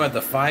about? You talking about the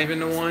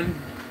 5-in-1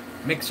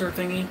 mixer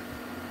thingy?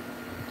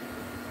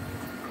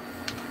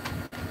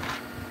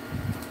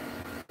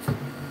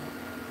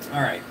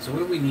 All right. So what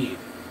do we need?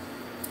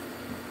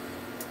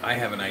 I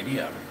have an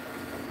idea.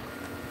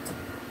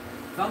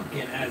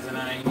 Thumpkin has an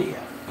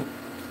idea.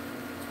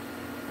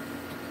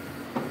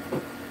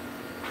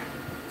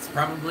 It's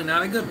probably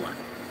not a good one,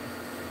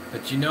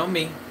 but you know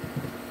me.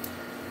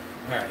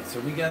 All right, so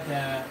we got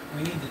that.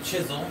 We need the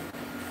chisel.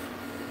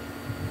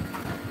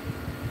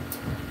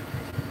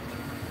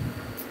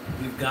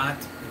 We've got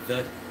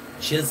the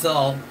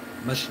chisel,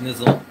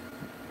 mushnizzle.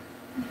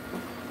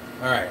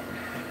 All right,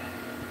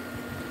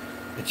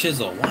 the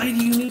chisel. Why do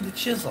you need the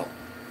chisel?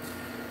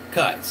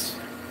 Cuts.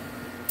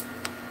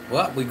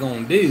 What we're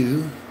gonna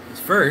do is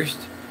first,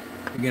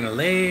 we're gonna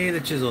lay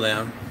the chisel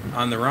down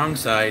on the wrong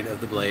side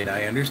of the blade.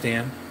 I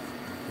understand.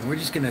 And we're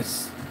just gonna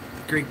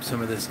scrape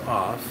some of this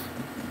off.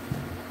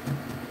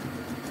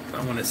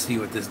 I want to see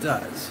what this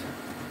does.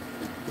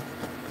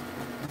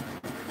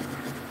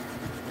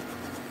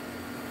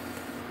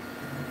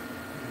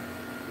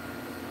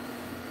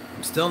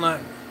 I'm still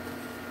not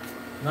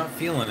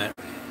feeling it.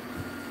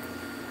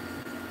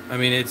 I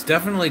mean, it's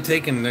definitely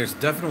taken. There's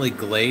definitely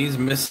glaze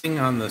missing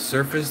on the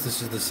surface.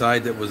 This is the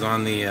side that was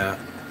on the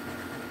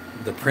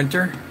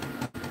printer,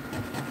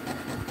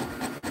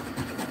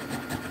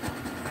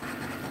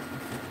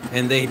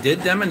 and they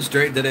did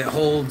demonstrate that it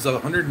holds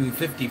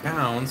 150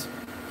 pounds.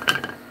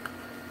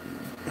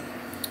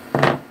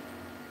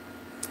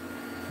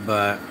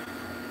 But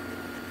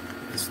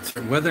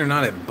whether or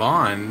not it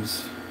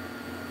bonds,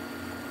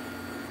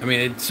 I mean,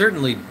 it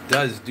certainly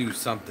does do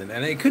something.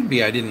 And it could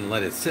be I didn't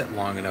let it sit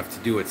long enough to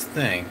do its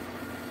thing.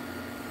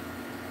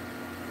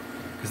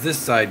 Because this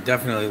side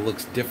definitely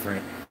looks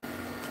different.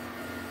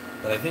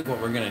 But I think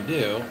what we're going to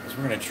do is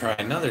we're going to try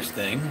another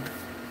thing.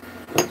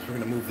 So we're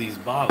going to move these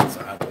bottles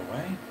out of the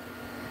way.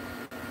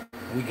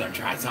 And we're going to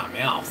try something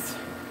else.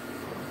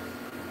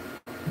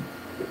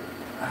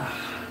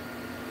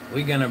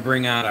 We're going to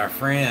bring out our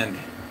friend,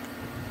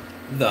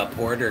 the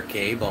Porter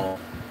cable.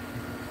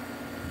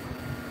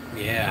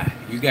 Yeah,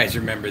 you guys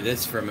remember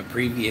this from a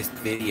previous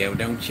video,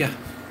 don't you? I'm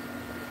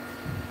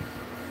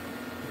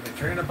going to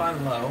turn it up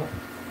on low.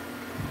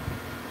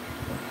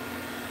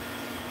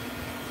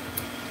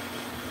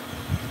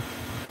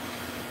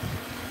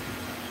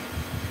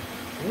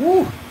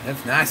 Woo,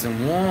 that's nice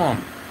and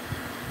warm.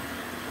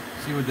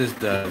 See what this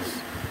does.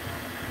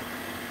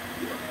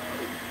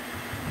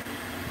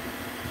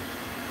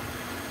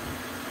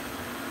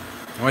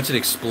 Watch it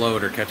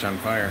explode or catch on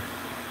fire.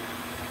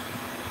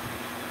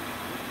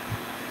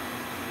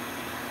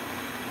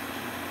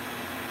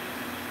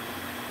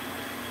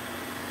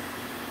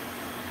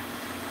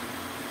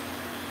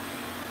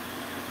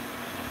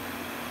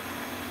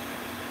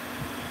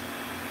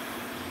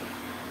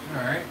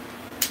 All right.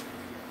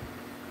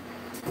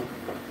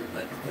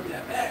 Let's put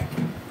that back.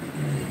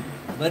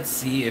 Let's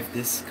see if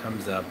this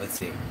comes up. Let's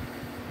see.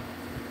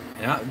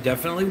 Yeah,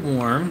 definitely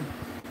warm.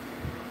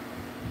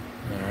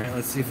 All right,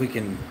 let's see if we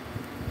can...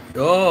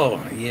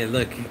 Oh, yeah,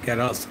 look, it got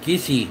all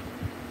skishy.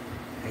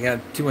 I got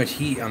too much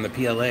heat on the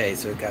PLA,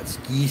 so it got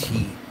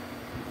skishy.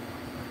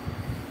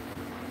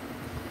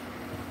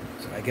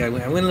 So I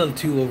went a little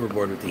too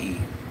overboard with the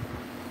heat.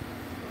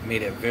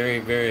 Made it very,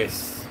 very,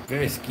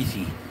 very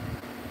skishy.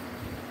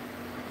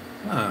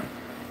 Huh.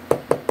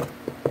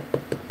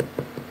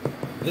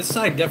 This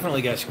side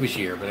definitely got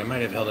squishier, but I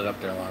might have held it up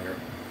there longer.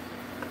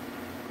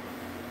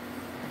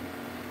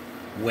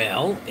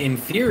 Well, in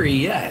theory,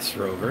 yes,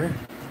 Rover.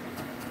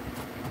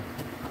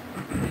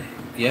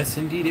 Yes,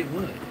 indeed it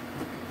would.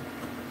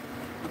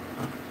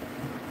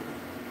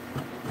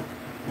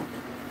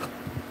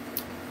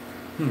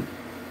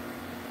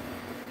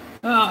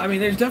 Well, I mean,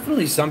 there's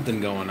definitely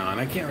something going on.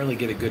 I can't really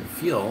get a good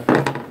feel,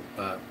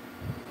 but...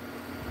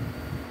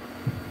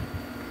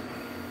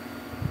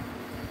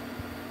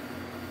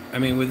 I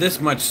mean, with this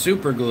much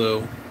super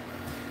glue,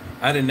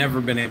 I'd have never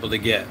been able to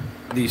get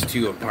these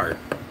two apart.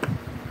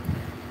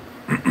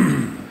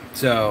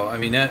 So, I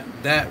mean,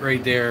 that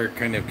right there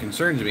kind of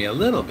concerns me a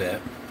little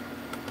bit.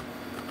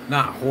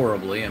 Not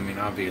horribly, I mean,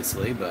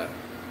 obviously, but...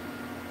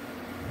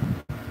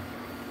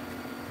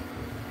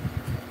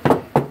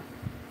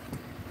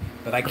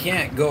 But I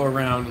can't go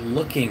around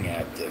looking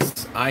at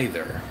this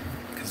either,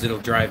 because it'll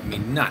drive me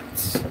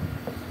nuts.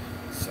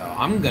 So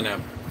I'm going to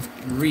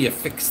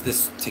reaffix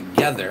this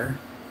together,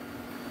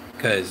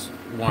 because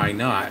why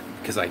not?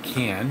 Because I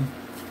can.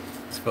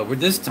 But with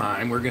this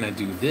time, we're going to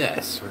do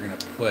this. We're going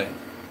to put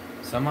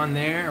some on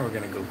there, we're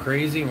going to go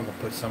crazy, we're going to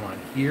put some on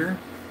here.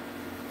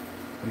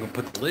 I'm going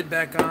to put the lid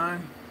back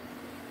on,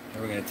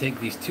 and we're going to take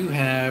these two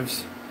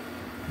halves,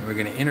 and we're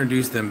going to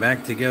introduce them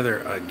back together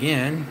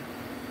again.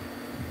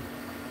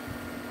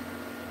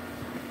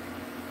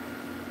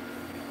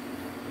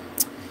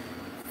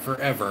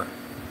 Forever.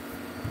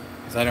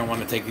 Because I don't want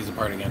to take these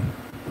apart again.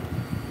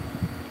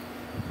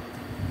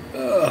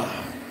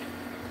 Ugh.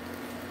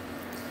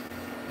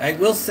 I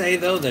will say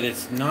though that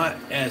it's not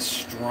as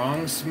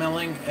strong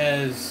smelling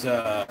as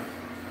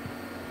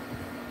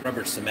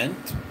rubber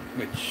cement,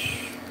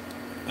 which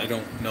I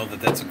don't know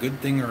that that's a good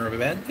thing or a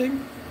bad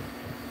thing.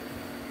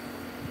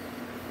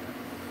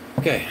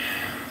 Okay,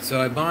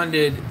 so I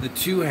bonded the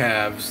two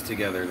halves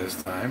together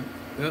this time.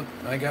 Oh,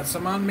 I got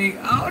some on me.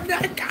 Oh,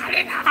 I got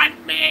it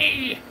on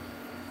me!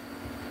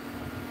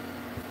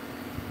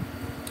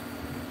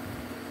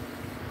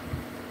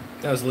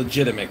 That was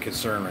legitimate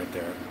concern right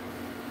there.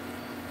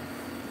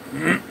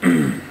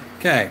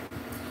 Okay.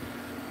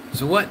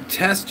 So what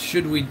test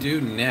should we do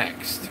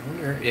next? I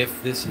wonder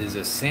if this is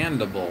a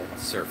sandable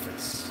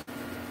surface.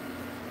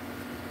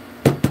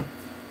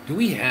 Do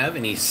we have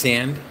any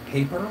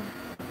sandpaper?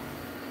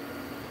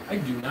 I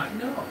do not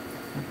know.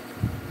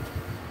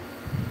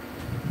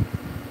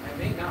 I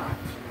may not.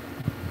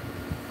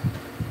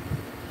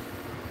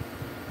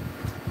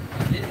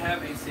 I did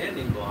have a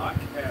sanding block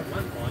at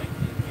one point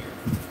in here,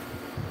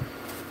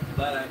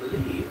 but I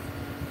believe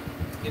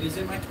it is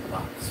in my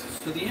toolbox.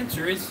 So the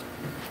answer is,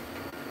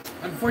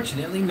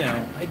 unfortunately,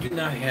 no. I do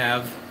not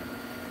have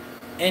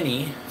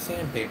any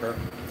sandpaper.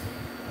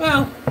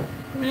 Well,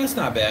 I mean, that's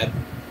not bad.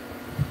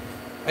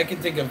 I can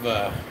think of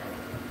a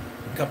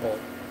couple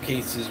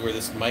cases where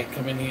this might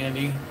come in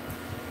handy.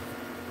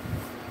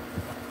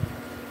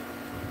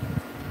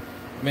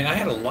 I mean, I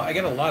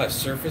got a lot of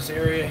surface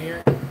area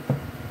here.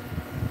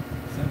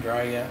 Is that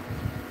dry yet?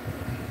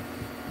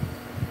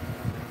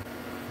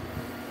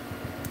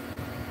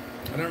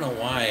 I don't know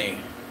why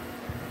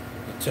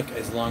it took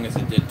as long as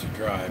it did to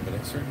dry, but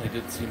it certainly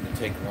did seem to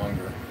take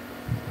longer.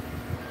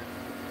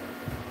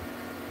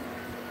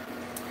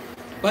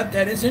 But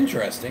that is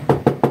interesting.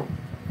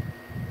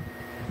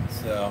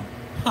 So,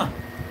 huh.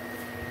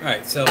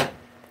 Alright, so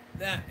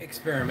that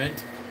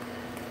experiment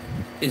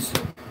is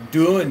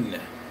done.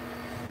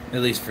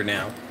 At least for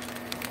now.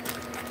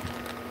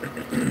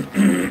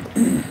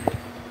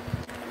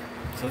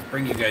 So let's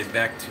bring you guys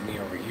back to me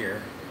over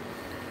here.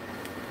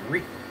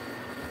 You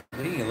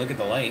can look at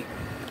the light.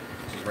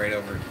 Which is right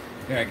over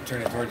here. I can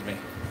turn it towards me.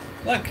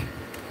 Look!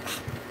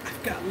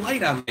 I've got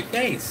light on my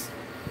face.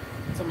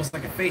 It's almost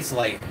like a face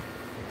light.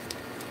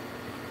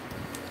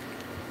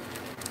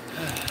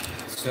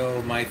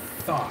 So my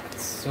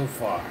thoughts so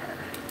far.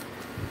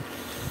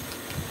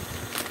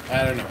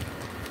 I don't know.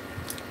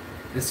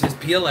 This is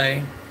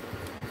PLA.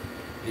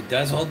 It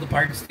does hold the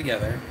parts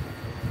together.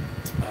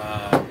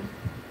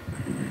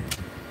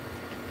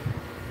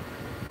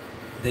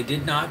 They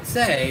did not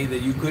say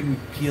that you couldn't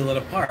peel it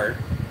apart.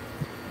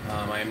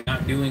 I am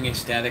not doing a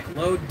static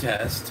load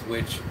test,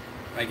 which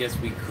I guess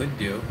we could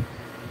do.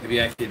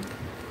 Maybe I could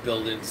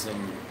build in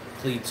some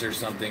cleats or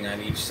something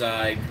on each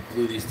side,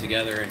 glue these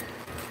together, and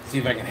see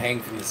if I can hang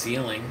from the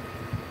ceiling.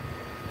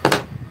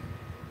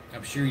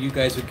 I'm sure you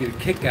guys would get a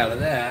kick out of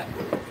that.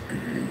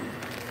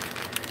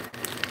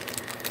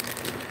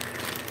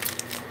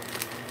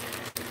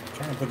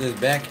 Trying to put this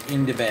back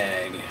in the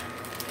bag.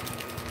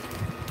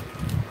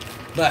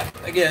 But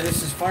again,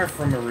 this is far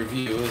from a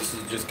review. This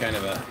is just kind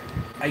of a,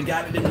 I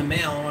got it in the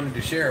mail, I wanted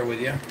to share it with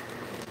you.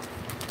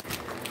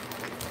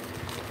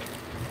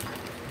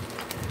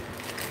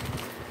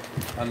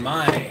 On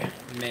my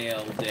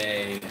mail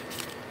day,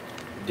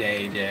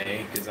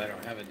 because I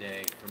don't have a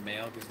day for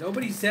mail, because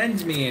nobody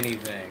sends me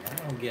anything. I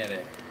don't get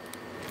it.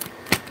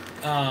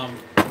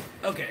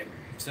 Okay,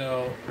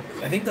 so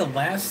I think the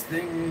last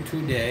thing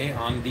today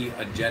on the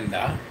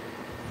agenda,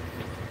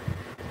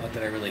 not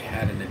that I really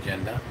had an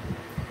agenda,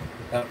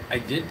 I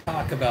did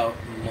talk about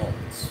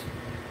molds.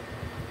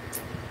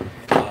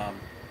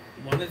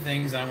 One of the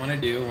things I want to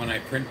do when I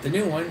print the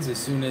new ones, as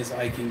soon as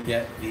I can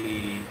get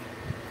the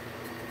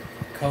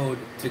code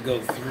to go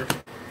through.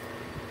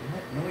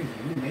 What noise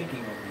are you making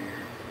over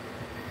here?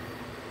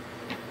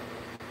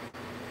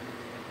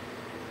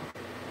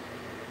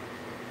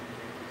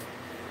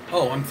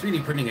 Oh, I'm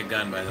 3D printing a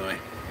gun, by the way.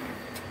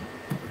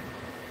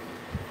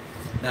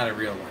 Not a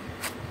real one.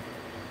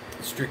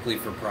 Strictly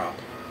for prop.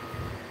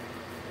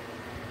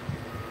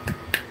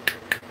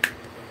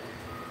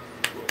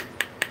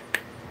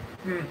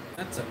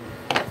 That's a...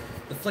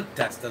 The flick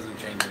test doesn't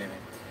change anything.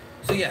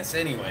 So yes,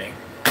 anyway.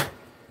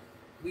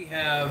 We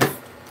have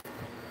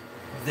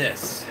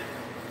this.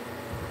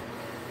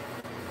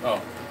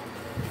 Oh.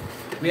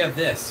 We have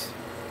this.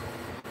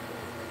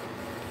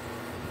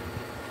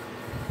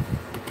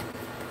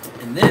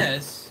 And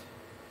this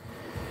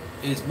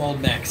is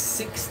Mold Max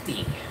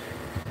 60,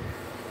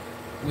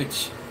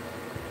 which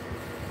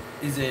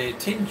is a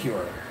tin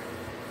cure.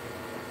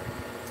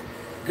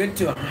 Good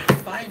to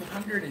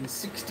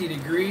 560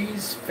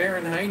 degrees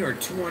Fahrenheit or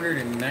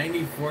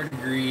 294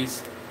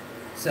 degrees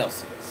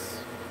Celsius.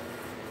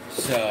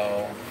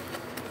 So,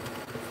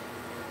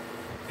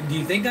 do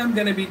you think I'm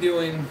going to be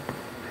doing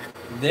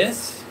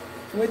this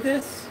with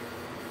this?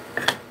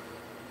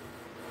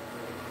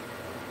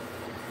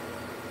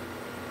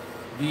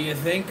 Do you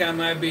think I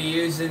might be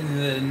using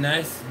the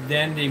nice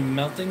dandy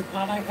melting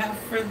pot I have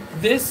for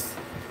this?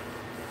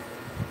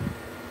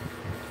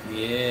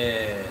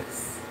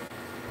 Yes.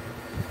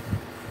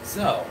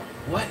 So,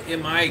 What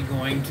am I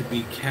going to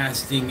be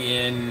casting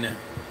in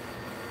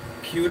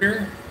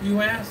pewter,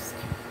 you ask?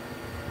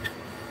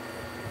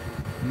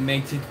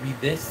 Might it be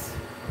this?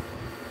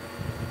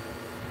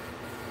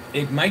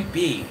 It might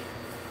be.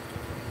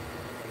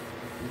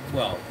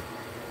 Well,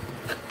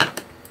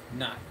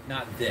 not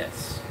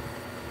this.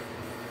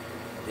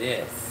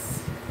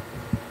 This.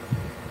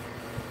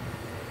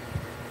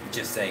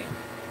 Just saying.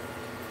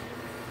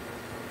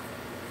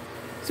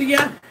 So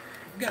yeah,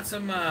 I've got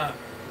some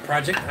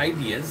project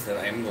ideas that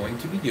I'm going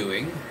to be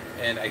doing,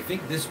 and I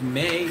think this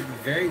may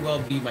very well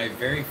be my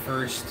very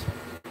first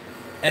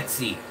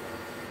Etsy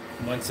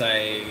once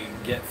I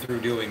get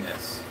through doing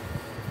this.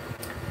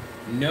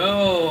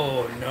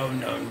 No, no,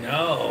 no,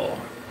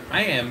 no.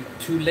 I am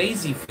too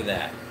lazy for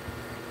that.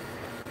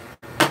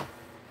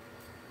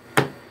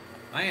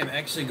 I am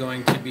actually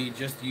going to be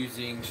just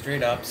using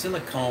straight up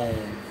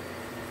silicone.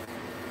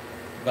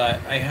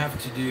 But I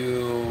have to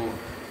do...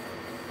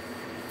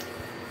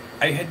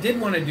 I did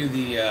want to do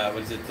the,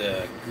 what is it,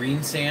 the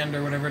green sand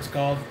or whatever it's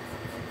called,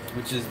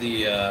 which is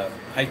the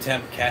high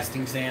temp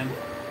casting sand.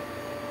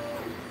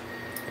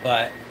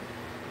 But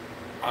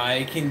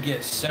I can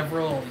get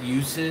several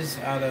uses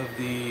out of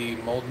the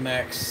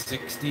Moldmax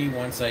 60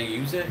 once I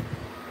use it.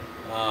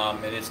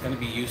 And it's going to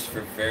be used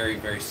for very,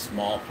 very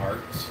small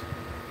parts.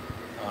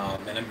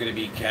 And I'm going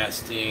to be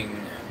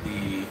casting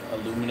the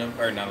aluminum,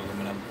 or not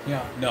aluminum,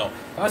 yeah, no.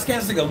 If I was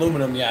casting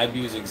aluminum, yeah, I'd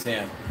be using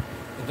sand.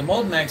 But the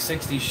Moldmax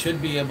 60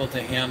 should be able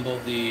to handle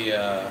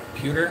the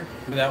pewter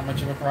without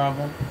much of a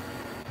problem.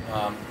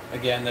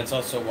 Again, that's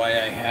also why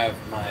I have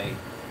my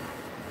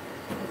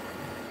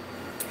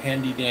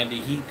handy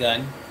dandy heat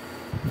gun,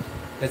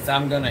 because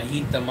I'm going to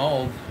heat the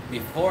mold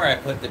before I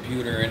put the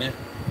pewter in it.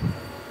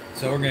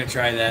 So we're going to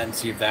try that and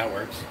see if that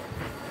works.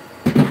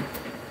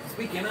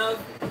 Speaking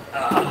of,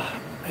 I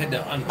had to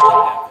unplug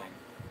that thing.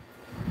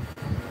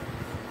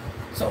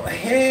 So,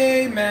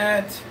 hey,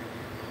 Matt.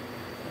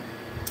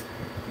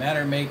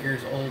 Matter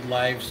Maker's old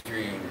live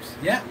streams.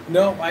 Yeah,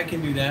 no, I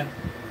can do that.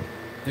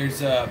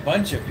 There's a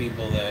bunch of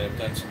people that have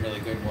done some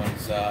really good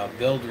ones.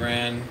 Bill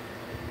Duran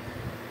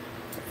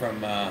from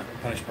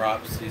Punish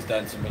Props, he's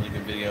done some really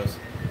good videos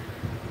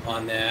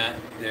on that.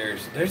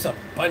 There's a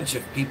bunch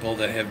of people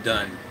that have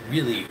done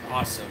really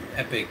awesome,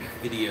 epic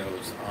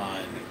videos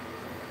on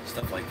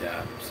stuff like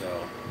that.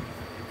 So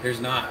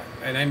there's not,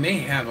 and I may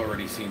have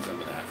already seen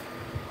some of that.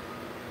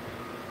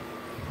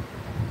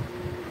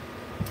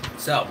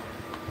 So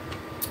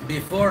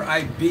before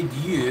I bid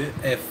you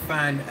a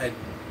fine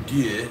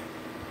adieu,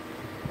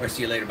 or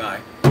see you later, bye.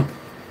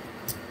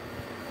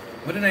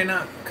 What did I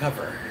not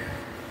cover?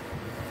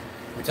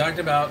 We talked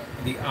about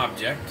the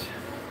object.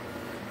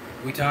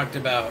 We talked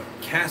about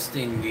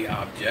casting the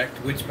object,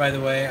 which, by the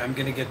way, I'm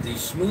going to get the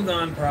Smooth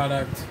On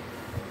product.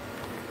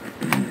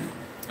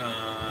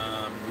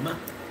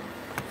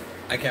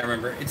 I can't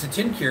remember. It's a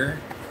tin cure.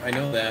 I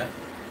know that.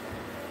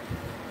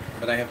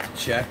 But I have to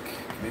check.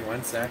 Give me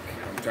one sec.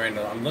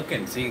 I'm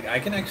looking. See, I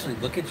can actually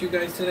look at you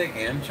guys today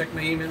and check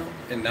my email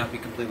and not be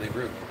completely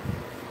rude.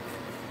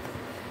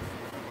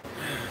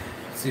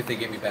 Let's see if they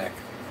get me back.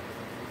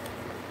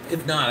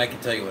 If not, I can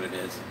tell you what it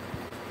is.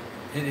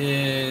 It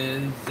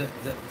is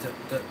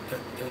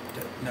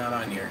not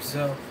on here.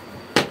 So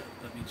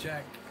let me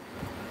check.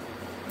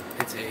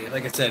 It's a,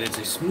 like I said, it's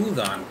a Smooth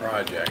On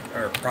project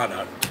or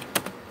product.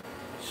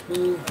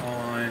 Smooth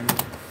On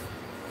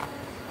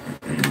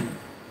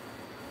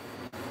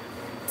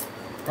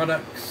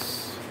products.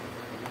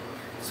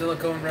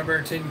 Silicone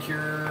rubber tin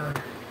cure.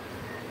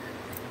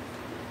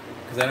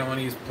 Because I don't want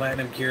to use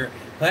Platinum Cure.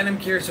 Platinum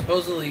Cure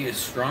supposedly is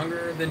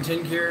stronger than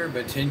Tin Cure,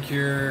 but Tin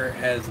Cure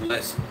has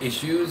less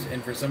issues.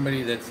 And for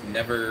somebody that's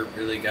never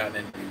really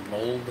gotten into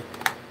mold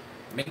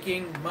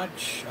making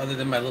much, other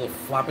than my little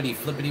floppity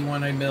flippity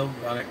one I milled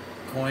on a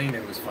coin,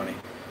 it was funny.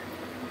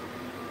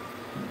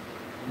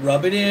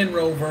 Rub it in,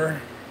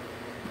 Rover.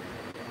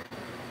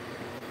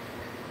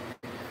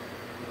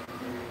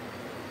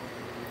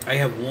 I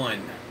have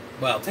one.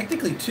 Well,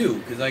 technically two,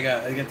 because I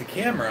got the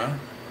camera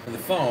and the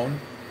phone,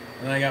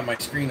 and then I got my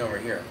screen over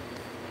here.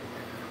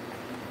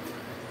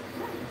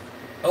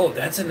 Oh,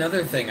 that's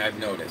another thing I've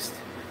noticed.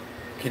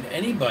 Can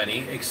anybody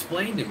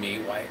explain to me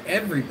why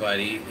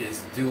everybody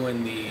is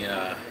doing the,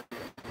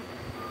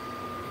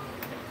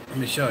 let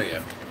me show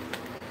you.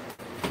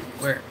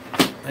 Where?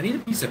 I need a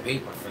piece of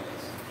paper for this.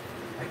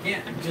 I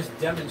can't just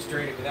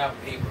demonstrate it without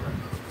paper.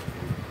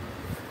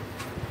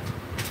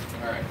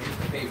 Alright, here's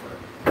the paper.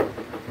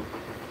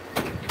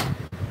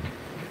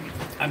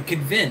 I'm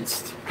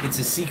convinced it's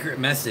a secret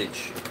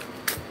message.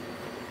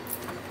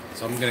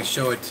 So I'm going to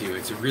show it to you.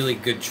 It's a really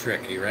good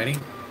trick. Are you ready?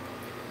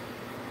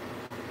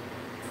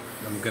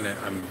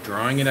 I'm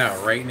drawing it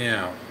out right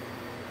now.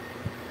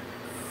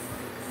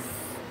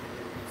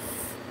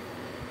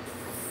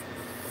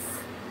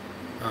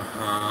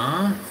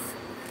 Uh-huh.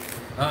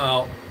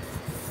 Uh-oh.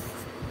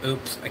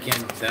 Oops, I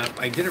can't,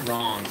 I did it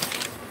wrong.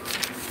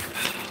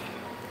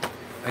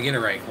 I get it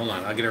right. Hold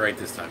on, I'll get it right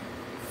this time.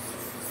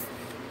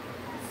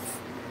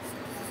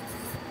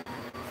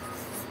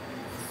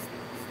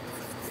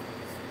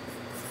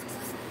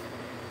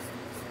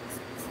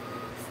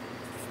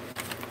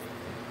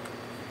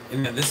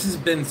 And this has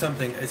been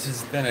something, this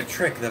has been a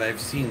trick that I've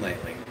seen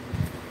lately.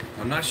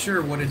 I'm not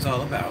sure what it's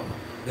all about,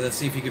 but let's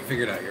see if you can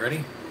figure it out. You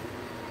ready?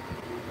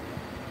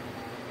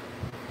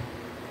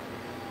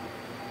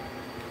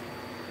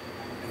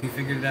 Have you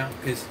figured it out?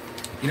 Because,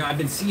 you know, I've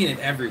been seeing it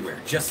everywhere,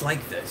 just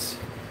like this.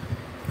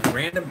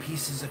 Random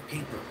pieces of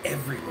paper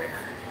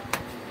everywhere.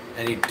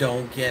 And you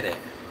don't get it.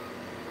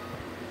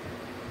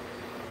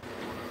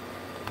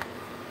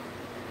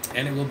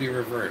 And it will be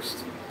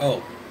reversed.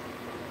 Oh,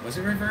 was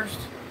it reversed?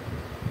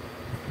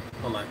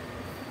 Hold on.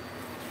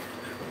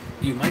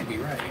 You might be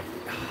right.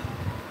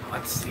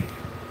 Let's see.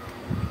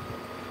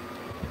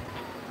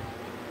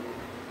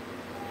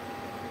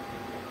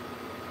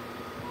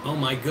 Oh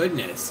my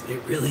goodness,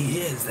 it really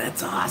is.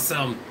 That's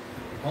awesome.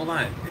 Hold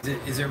on.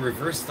 Is it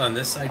reversed on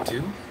this side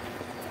too?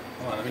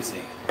 Hold on, let me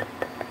see.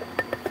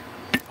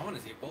 I want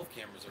to see if both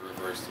cameras are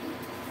reversed.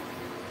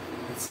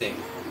 Let's see.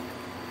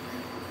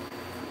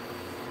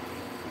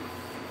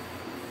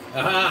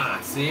 Ah,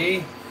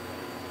 see?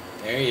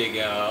 There you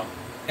go.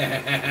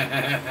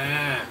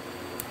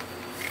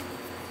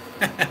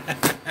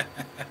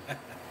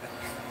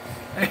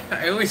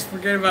 I always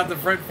forget about the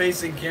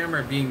front-facing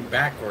camera being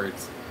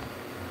backwards.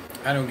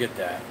 I don't get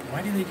that.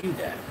 Why do they do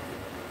that?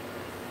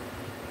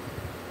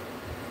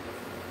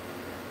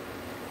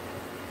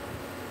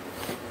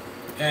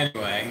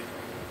 Anyway,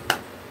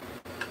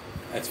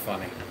 that's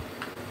funny.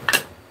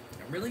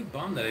 I'm really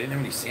bummed that I didn't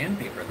have any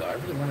sandpaper, though. I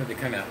really wanted to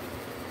kind of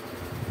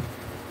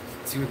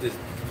see what this...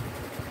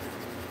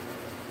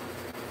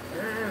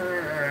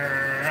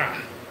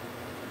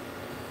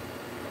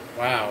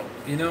 Wow.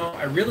 You know,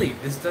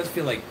 this does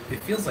feel like, it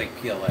feels like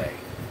PLA.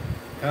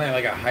 Kind of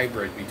like a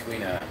hybrid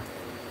between a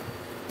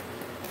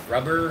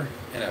rubber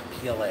and a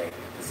PLA at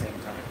the same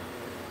time.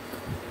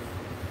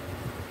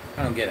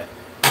 I don't get it.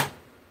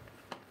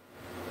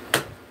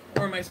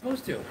 Or am I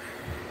supposed to?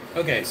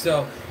 Okay,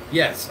 so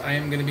yes, I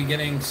am going to be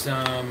getting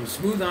some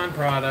Smooth On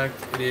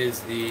product. It is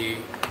the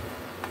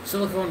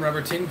silicone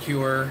rubber tin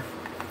cure.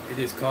 It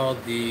is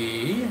called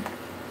the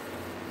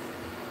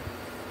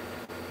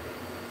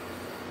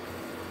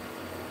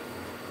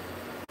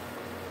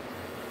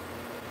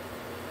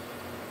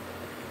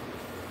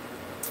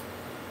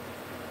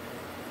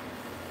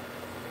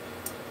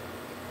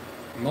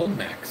Mold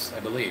Max, I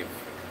believe.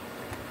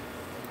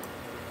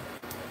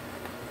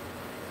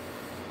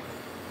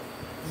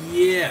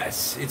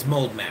 Yes, it's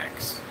Mold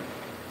Max.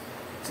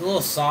 It's a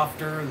little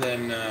softer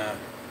than,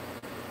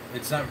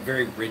 it's not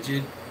very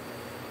rigid,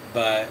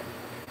 but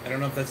I don't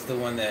know if that's the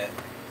one that,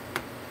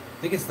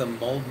 I think it's the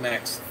Mold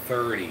Max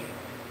 30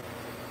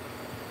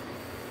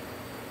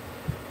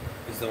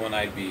 is the one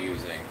I'd be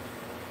using.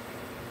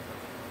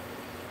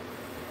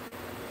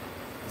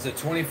 It's a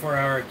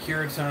 24-hour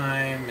cure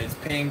time, it's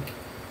pink.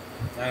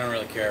 I don't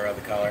really care about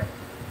the color,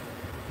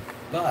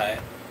 but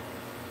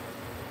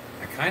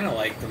I kind of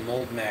like the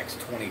Mold Max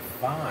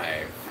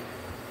 25.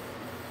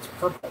 It's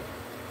purple.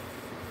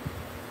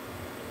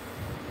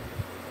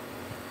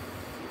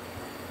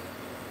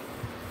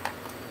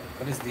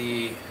 What is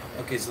the...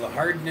 Okay, so the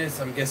hardness,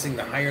 I'm guessing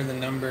the higher the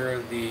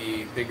number,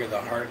 the bigger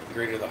the the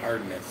greater the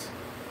hardness.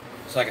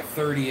 So like a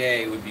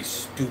 30A would be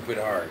stupid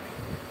hard.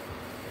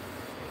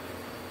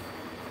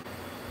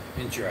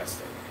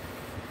 Interesting.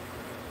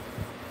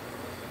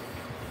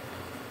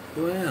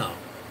 Well.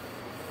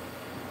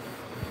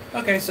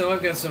 Okay, so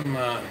I've got some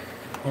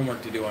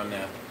homework to do on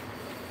that.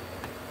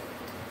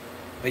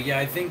 But yeah,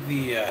 I think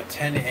the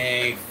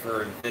 10A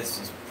for this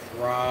is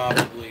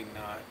probably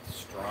not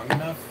strong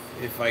enough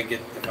if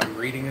I'm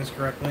reading this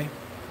correctly.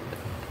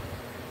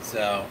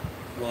 So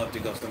we'll have to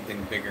go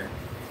something bigger.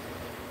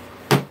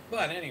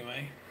 But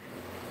anyway,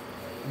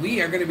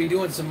 we are going to be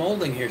doing some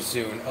molding here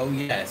soon. Oh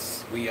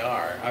yes, we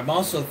are. I'm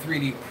also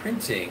 3D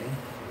printing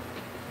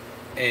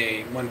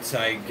once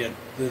I get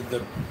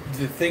the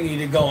thingy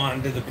to go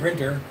onto the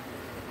printer,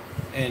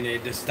 and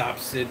it just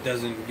stops, it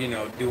doesn't, you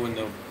know, doing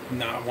the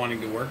not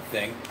wanting to work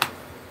thing.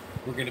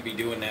 We're going to be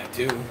doing that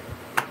too.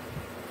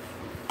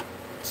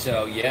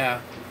 So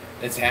yeah,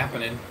 it's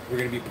happening. We're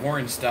going to be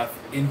pouring stuff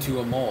into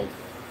a mold.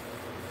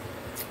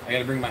 I got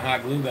to bring my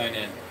hot glue gun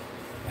in.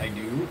 I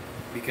do,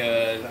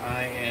 because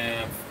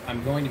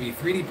I'm going to be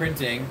 3D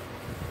printing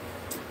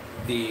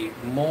the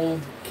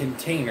mold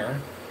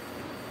container.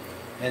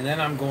 And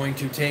then I'm going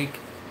to take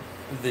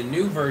the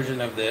new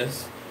version of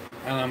this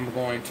and I'm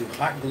going to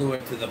hot glue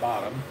it to the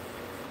bottom.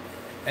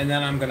 And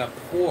then I'm going to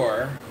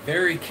pour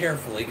very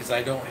carefully, because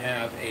I don't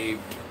have a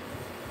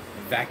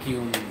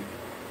vacuum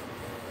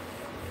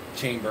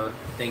chamber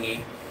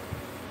thingy.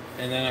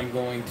 And then I'm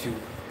going to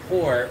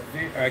pour,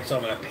 actually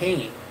I'm going to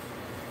paint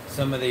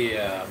some of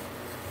the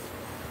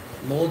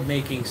mold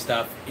making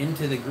stuff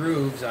into the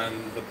grooves on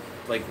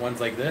the ones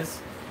like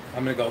this.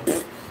 I'm going to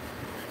go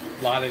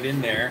blot it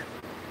in there.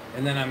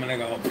 And then I'm going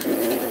to go,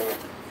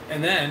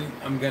 and then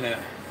I'm going to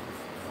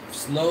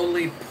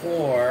slowly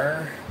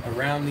pour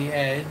around the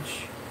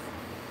edge.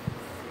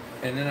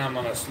 And then I'm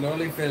going to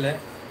slowly fill it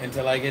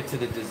until I get to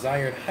the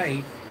desired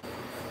height.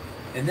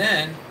 And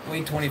then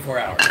wait 24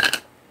 hours.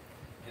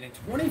 And in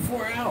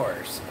 24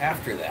 hours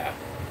after that,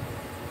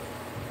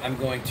 I'm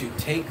going to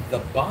take the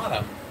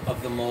bottom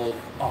of the mold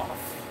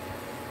off,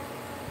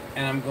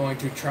 and I'm going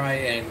to try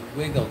and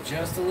wiggle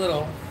just a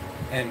little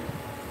and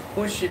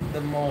push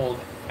the mold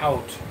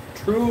out.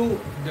 True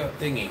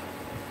thingy.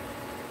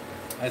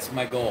 That's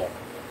my goal.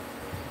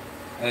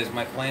 That is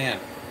my plan.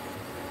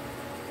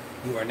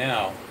 You are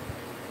now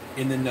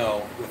in the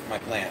know with my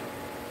plan.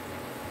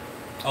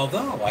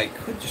 Although I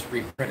could just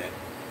reprint it.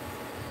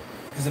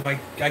 Because if I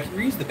can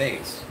reuse the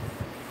base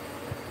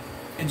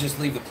and just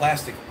leave the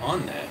plastic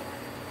on that.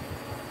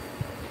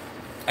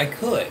 I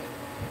could.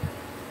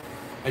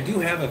 I do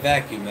have a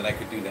vacuum that I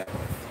could do that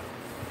with.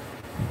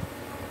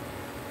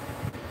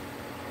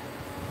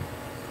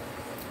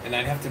 And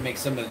I'd have to make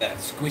some of that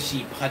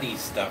squishy putty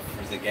stuff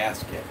for the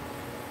gasket.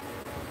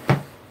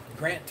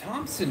 Grant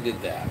Thompson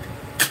did that.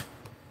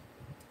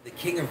 The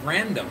King of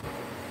Random.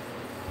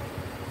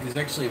 It was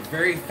actually a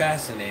very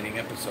fascinating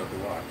episode to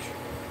watch.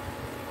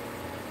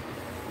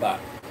 But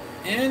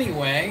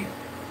anyway,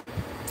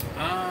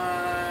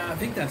 I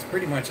think that's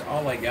pretty much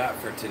all I got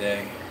for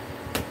today.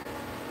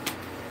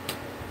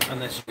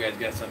 Unless you guys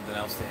got something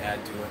else to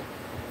add to it.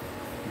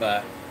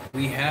 But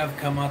we have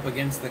come up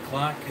against the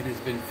clock. It has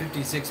been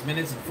 56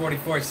 minutes and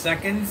 44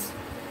 seconds.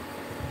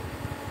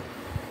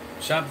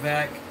 Shop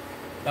vac,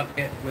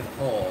 bucket with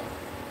hole.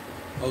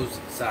 Hose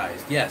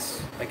sized.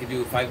 Yes, I could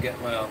do a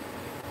 5-gallon. Well,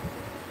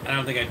 I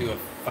don't think I'd do a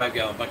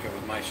 5-gallon bucket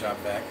with my shop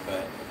vac,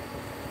 but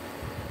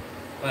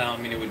well, I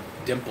mean, it would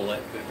dimple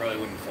it, but it probably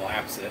wouldn't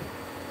collapse it.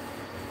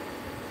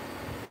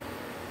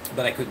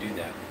 But I could do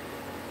that.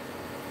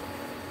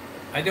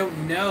 I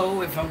don't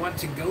know if I want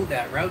to go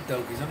that route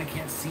though, because then I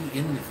can't see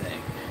in the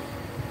thing.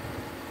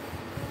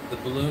 The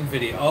balloon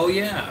video. Oh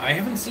yeah, I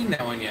haven't seen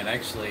that one yet.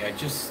 Actually, I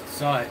just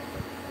saw it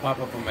pop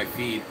up on my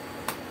feed.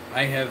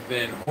 I have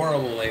been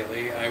horrible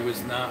lately. I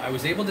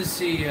was able to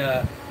see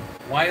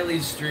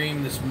Wiley's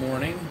stream this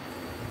morning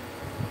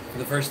for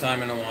the first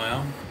time in a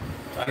while.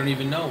 I don't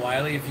even know,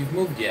 Wiley, if you've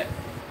moved yet.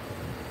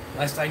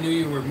 Last I knew,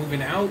 you were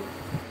moving out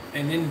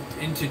and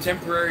into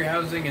temporary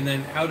housing, and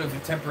then out of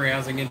temporary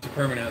housing into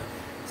permanent.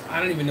 So I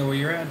don't even know where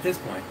you're at this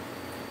point.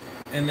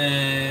 And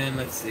then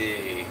let's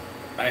see.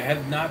 I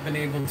have not been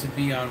able to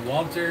be on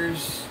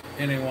Walters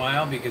in a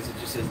while because it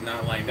just has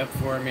not lined up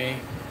for me.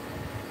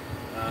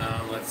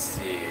 Let's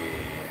see.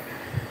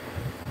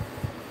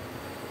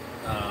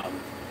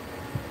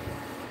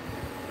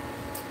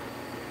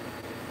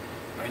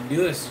 I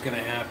knew this was going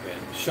to happen.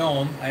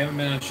 Shom. I haven't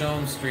been on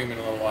Shom's stream in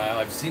a little while.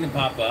 I've seen him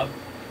pop up.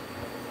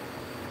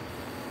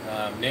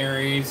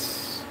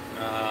 Nary's.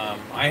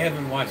 I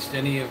haven't watched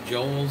any of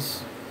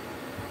Joel's.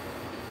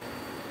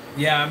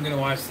 Yeah, I'm going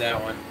to watch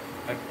that one.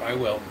 I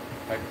will.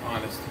 I'm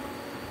honest.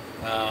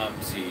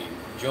 See.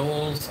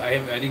 Joel's. I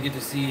didn't get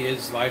to see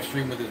his live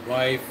stream with his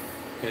wife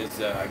because,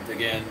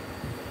 again,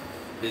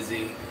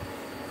 busy.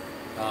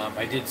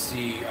 I did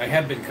see. I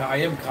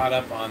am caught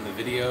up on the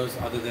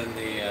videos other than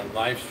the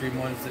live stream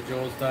ones that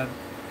Joel's done.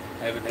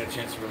 I haven't had a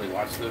chance to really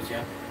watch those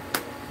yet.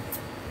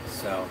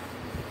 So,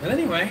 but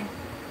anyway,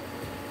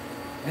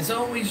 as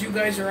always, you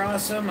guys are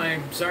awesome.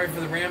 I'm sorry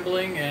for the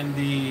rambling and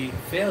the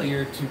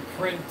failure to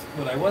print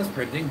what I was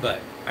printing,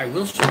 but I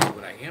will show you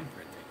what I am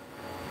printing.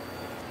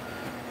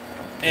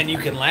 And you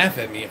can laugh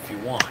at me if you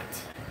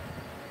want.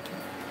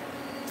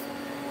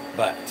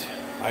 But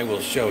I will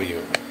show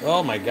you.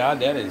 Oh my God,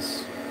 that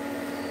is...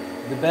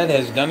 The bed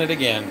has done it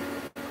again.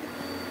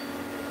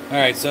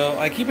 Alright, so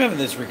I keep having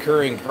this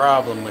recurring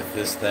problem with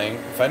this thing.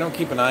 If I don't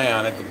keep an eye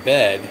on it, the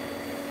bed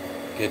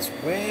gets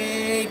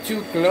way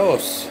too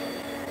close.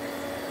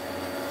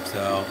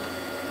 So,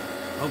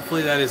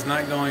 hopefully that is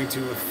not going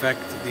to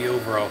affect the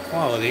overall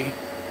quality.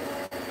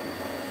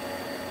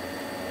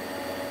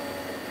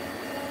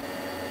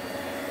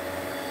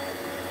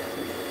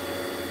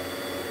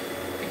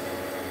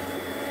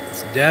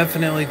 It's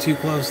definitely too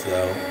close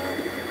though.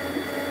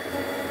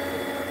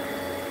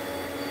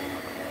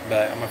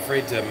 But I'm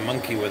afraid to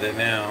monkey with it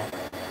now.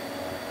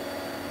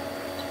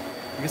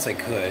 I guess I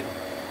could.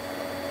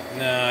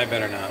 No, I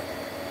better not.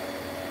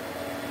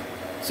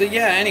 So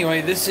yeah,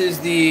 anyway, this is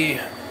the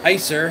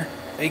Icer,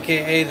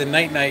 aka the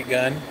Night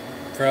gun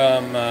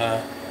from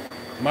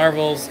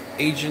Marvel's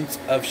Agents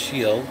of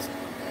S.H.I.E.L.D.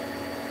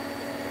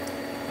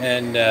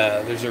 And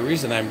there's a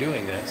reason I'm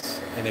doing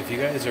this. And if you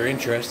guys are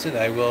interested,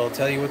 I will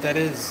tell you what that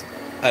is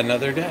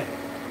another day.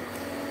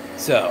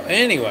 So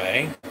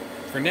anyway,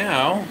 for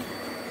now...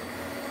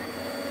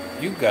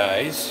 You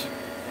guys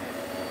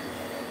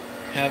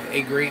have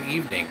a great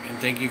evening, and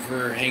thank you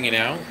for hanging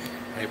out.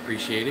 I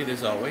appreciate it,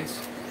 as always.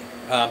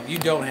 You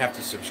don't have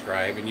to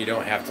subscribe, and you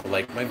don't have to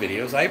like my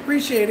videos. I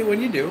appreciate it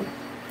when you do.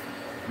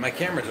 My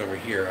camera's over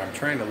here. I'm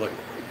trying to look.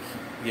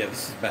 Yeah,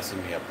 this is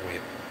messing me up. Wait.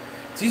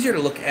 It's easier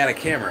to look at a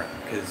camera,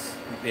 because,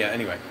 yeah,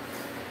 anyway.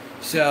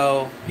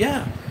 So,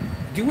 yeah.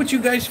 Do what you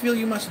guys feel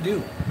you must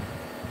do.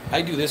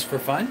 I do this for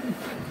fun.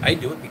 I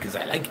do it because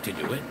I like to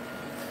do it.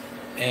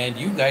 And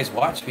you guys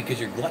watch because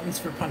you're gluttons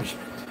for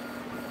punishment.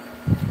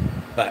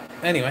 But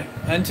anyway,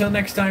 until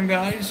next time,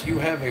 guys, you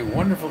have a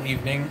wonderful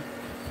evening.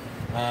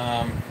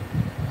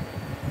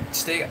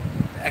 Stay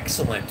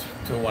excellent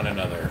to one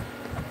another.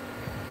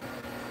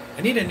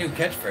 I need a new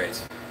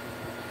catchphrase.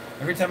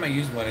 Every time I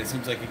use one, it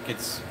seems like it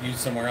gets used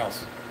somewhere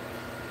else.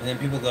 And then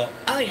people go,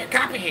 oh, you're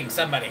copying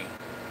somebody.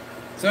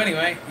 So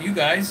anyway, you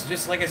guys,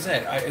 just like I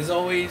said, as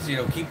always, you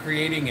know, keep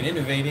creating and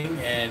innovating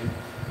and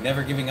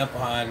never giving up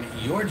on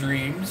your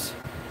dreams.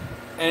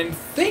 And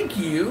thank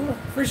you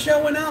for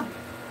showing up.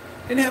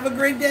 And have a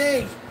great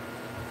day.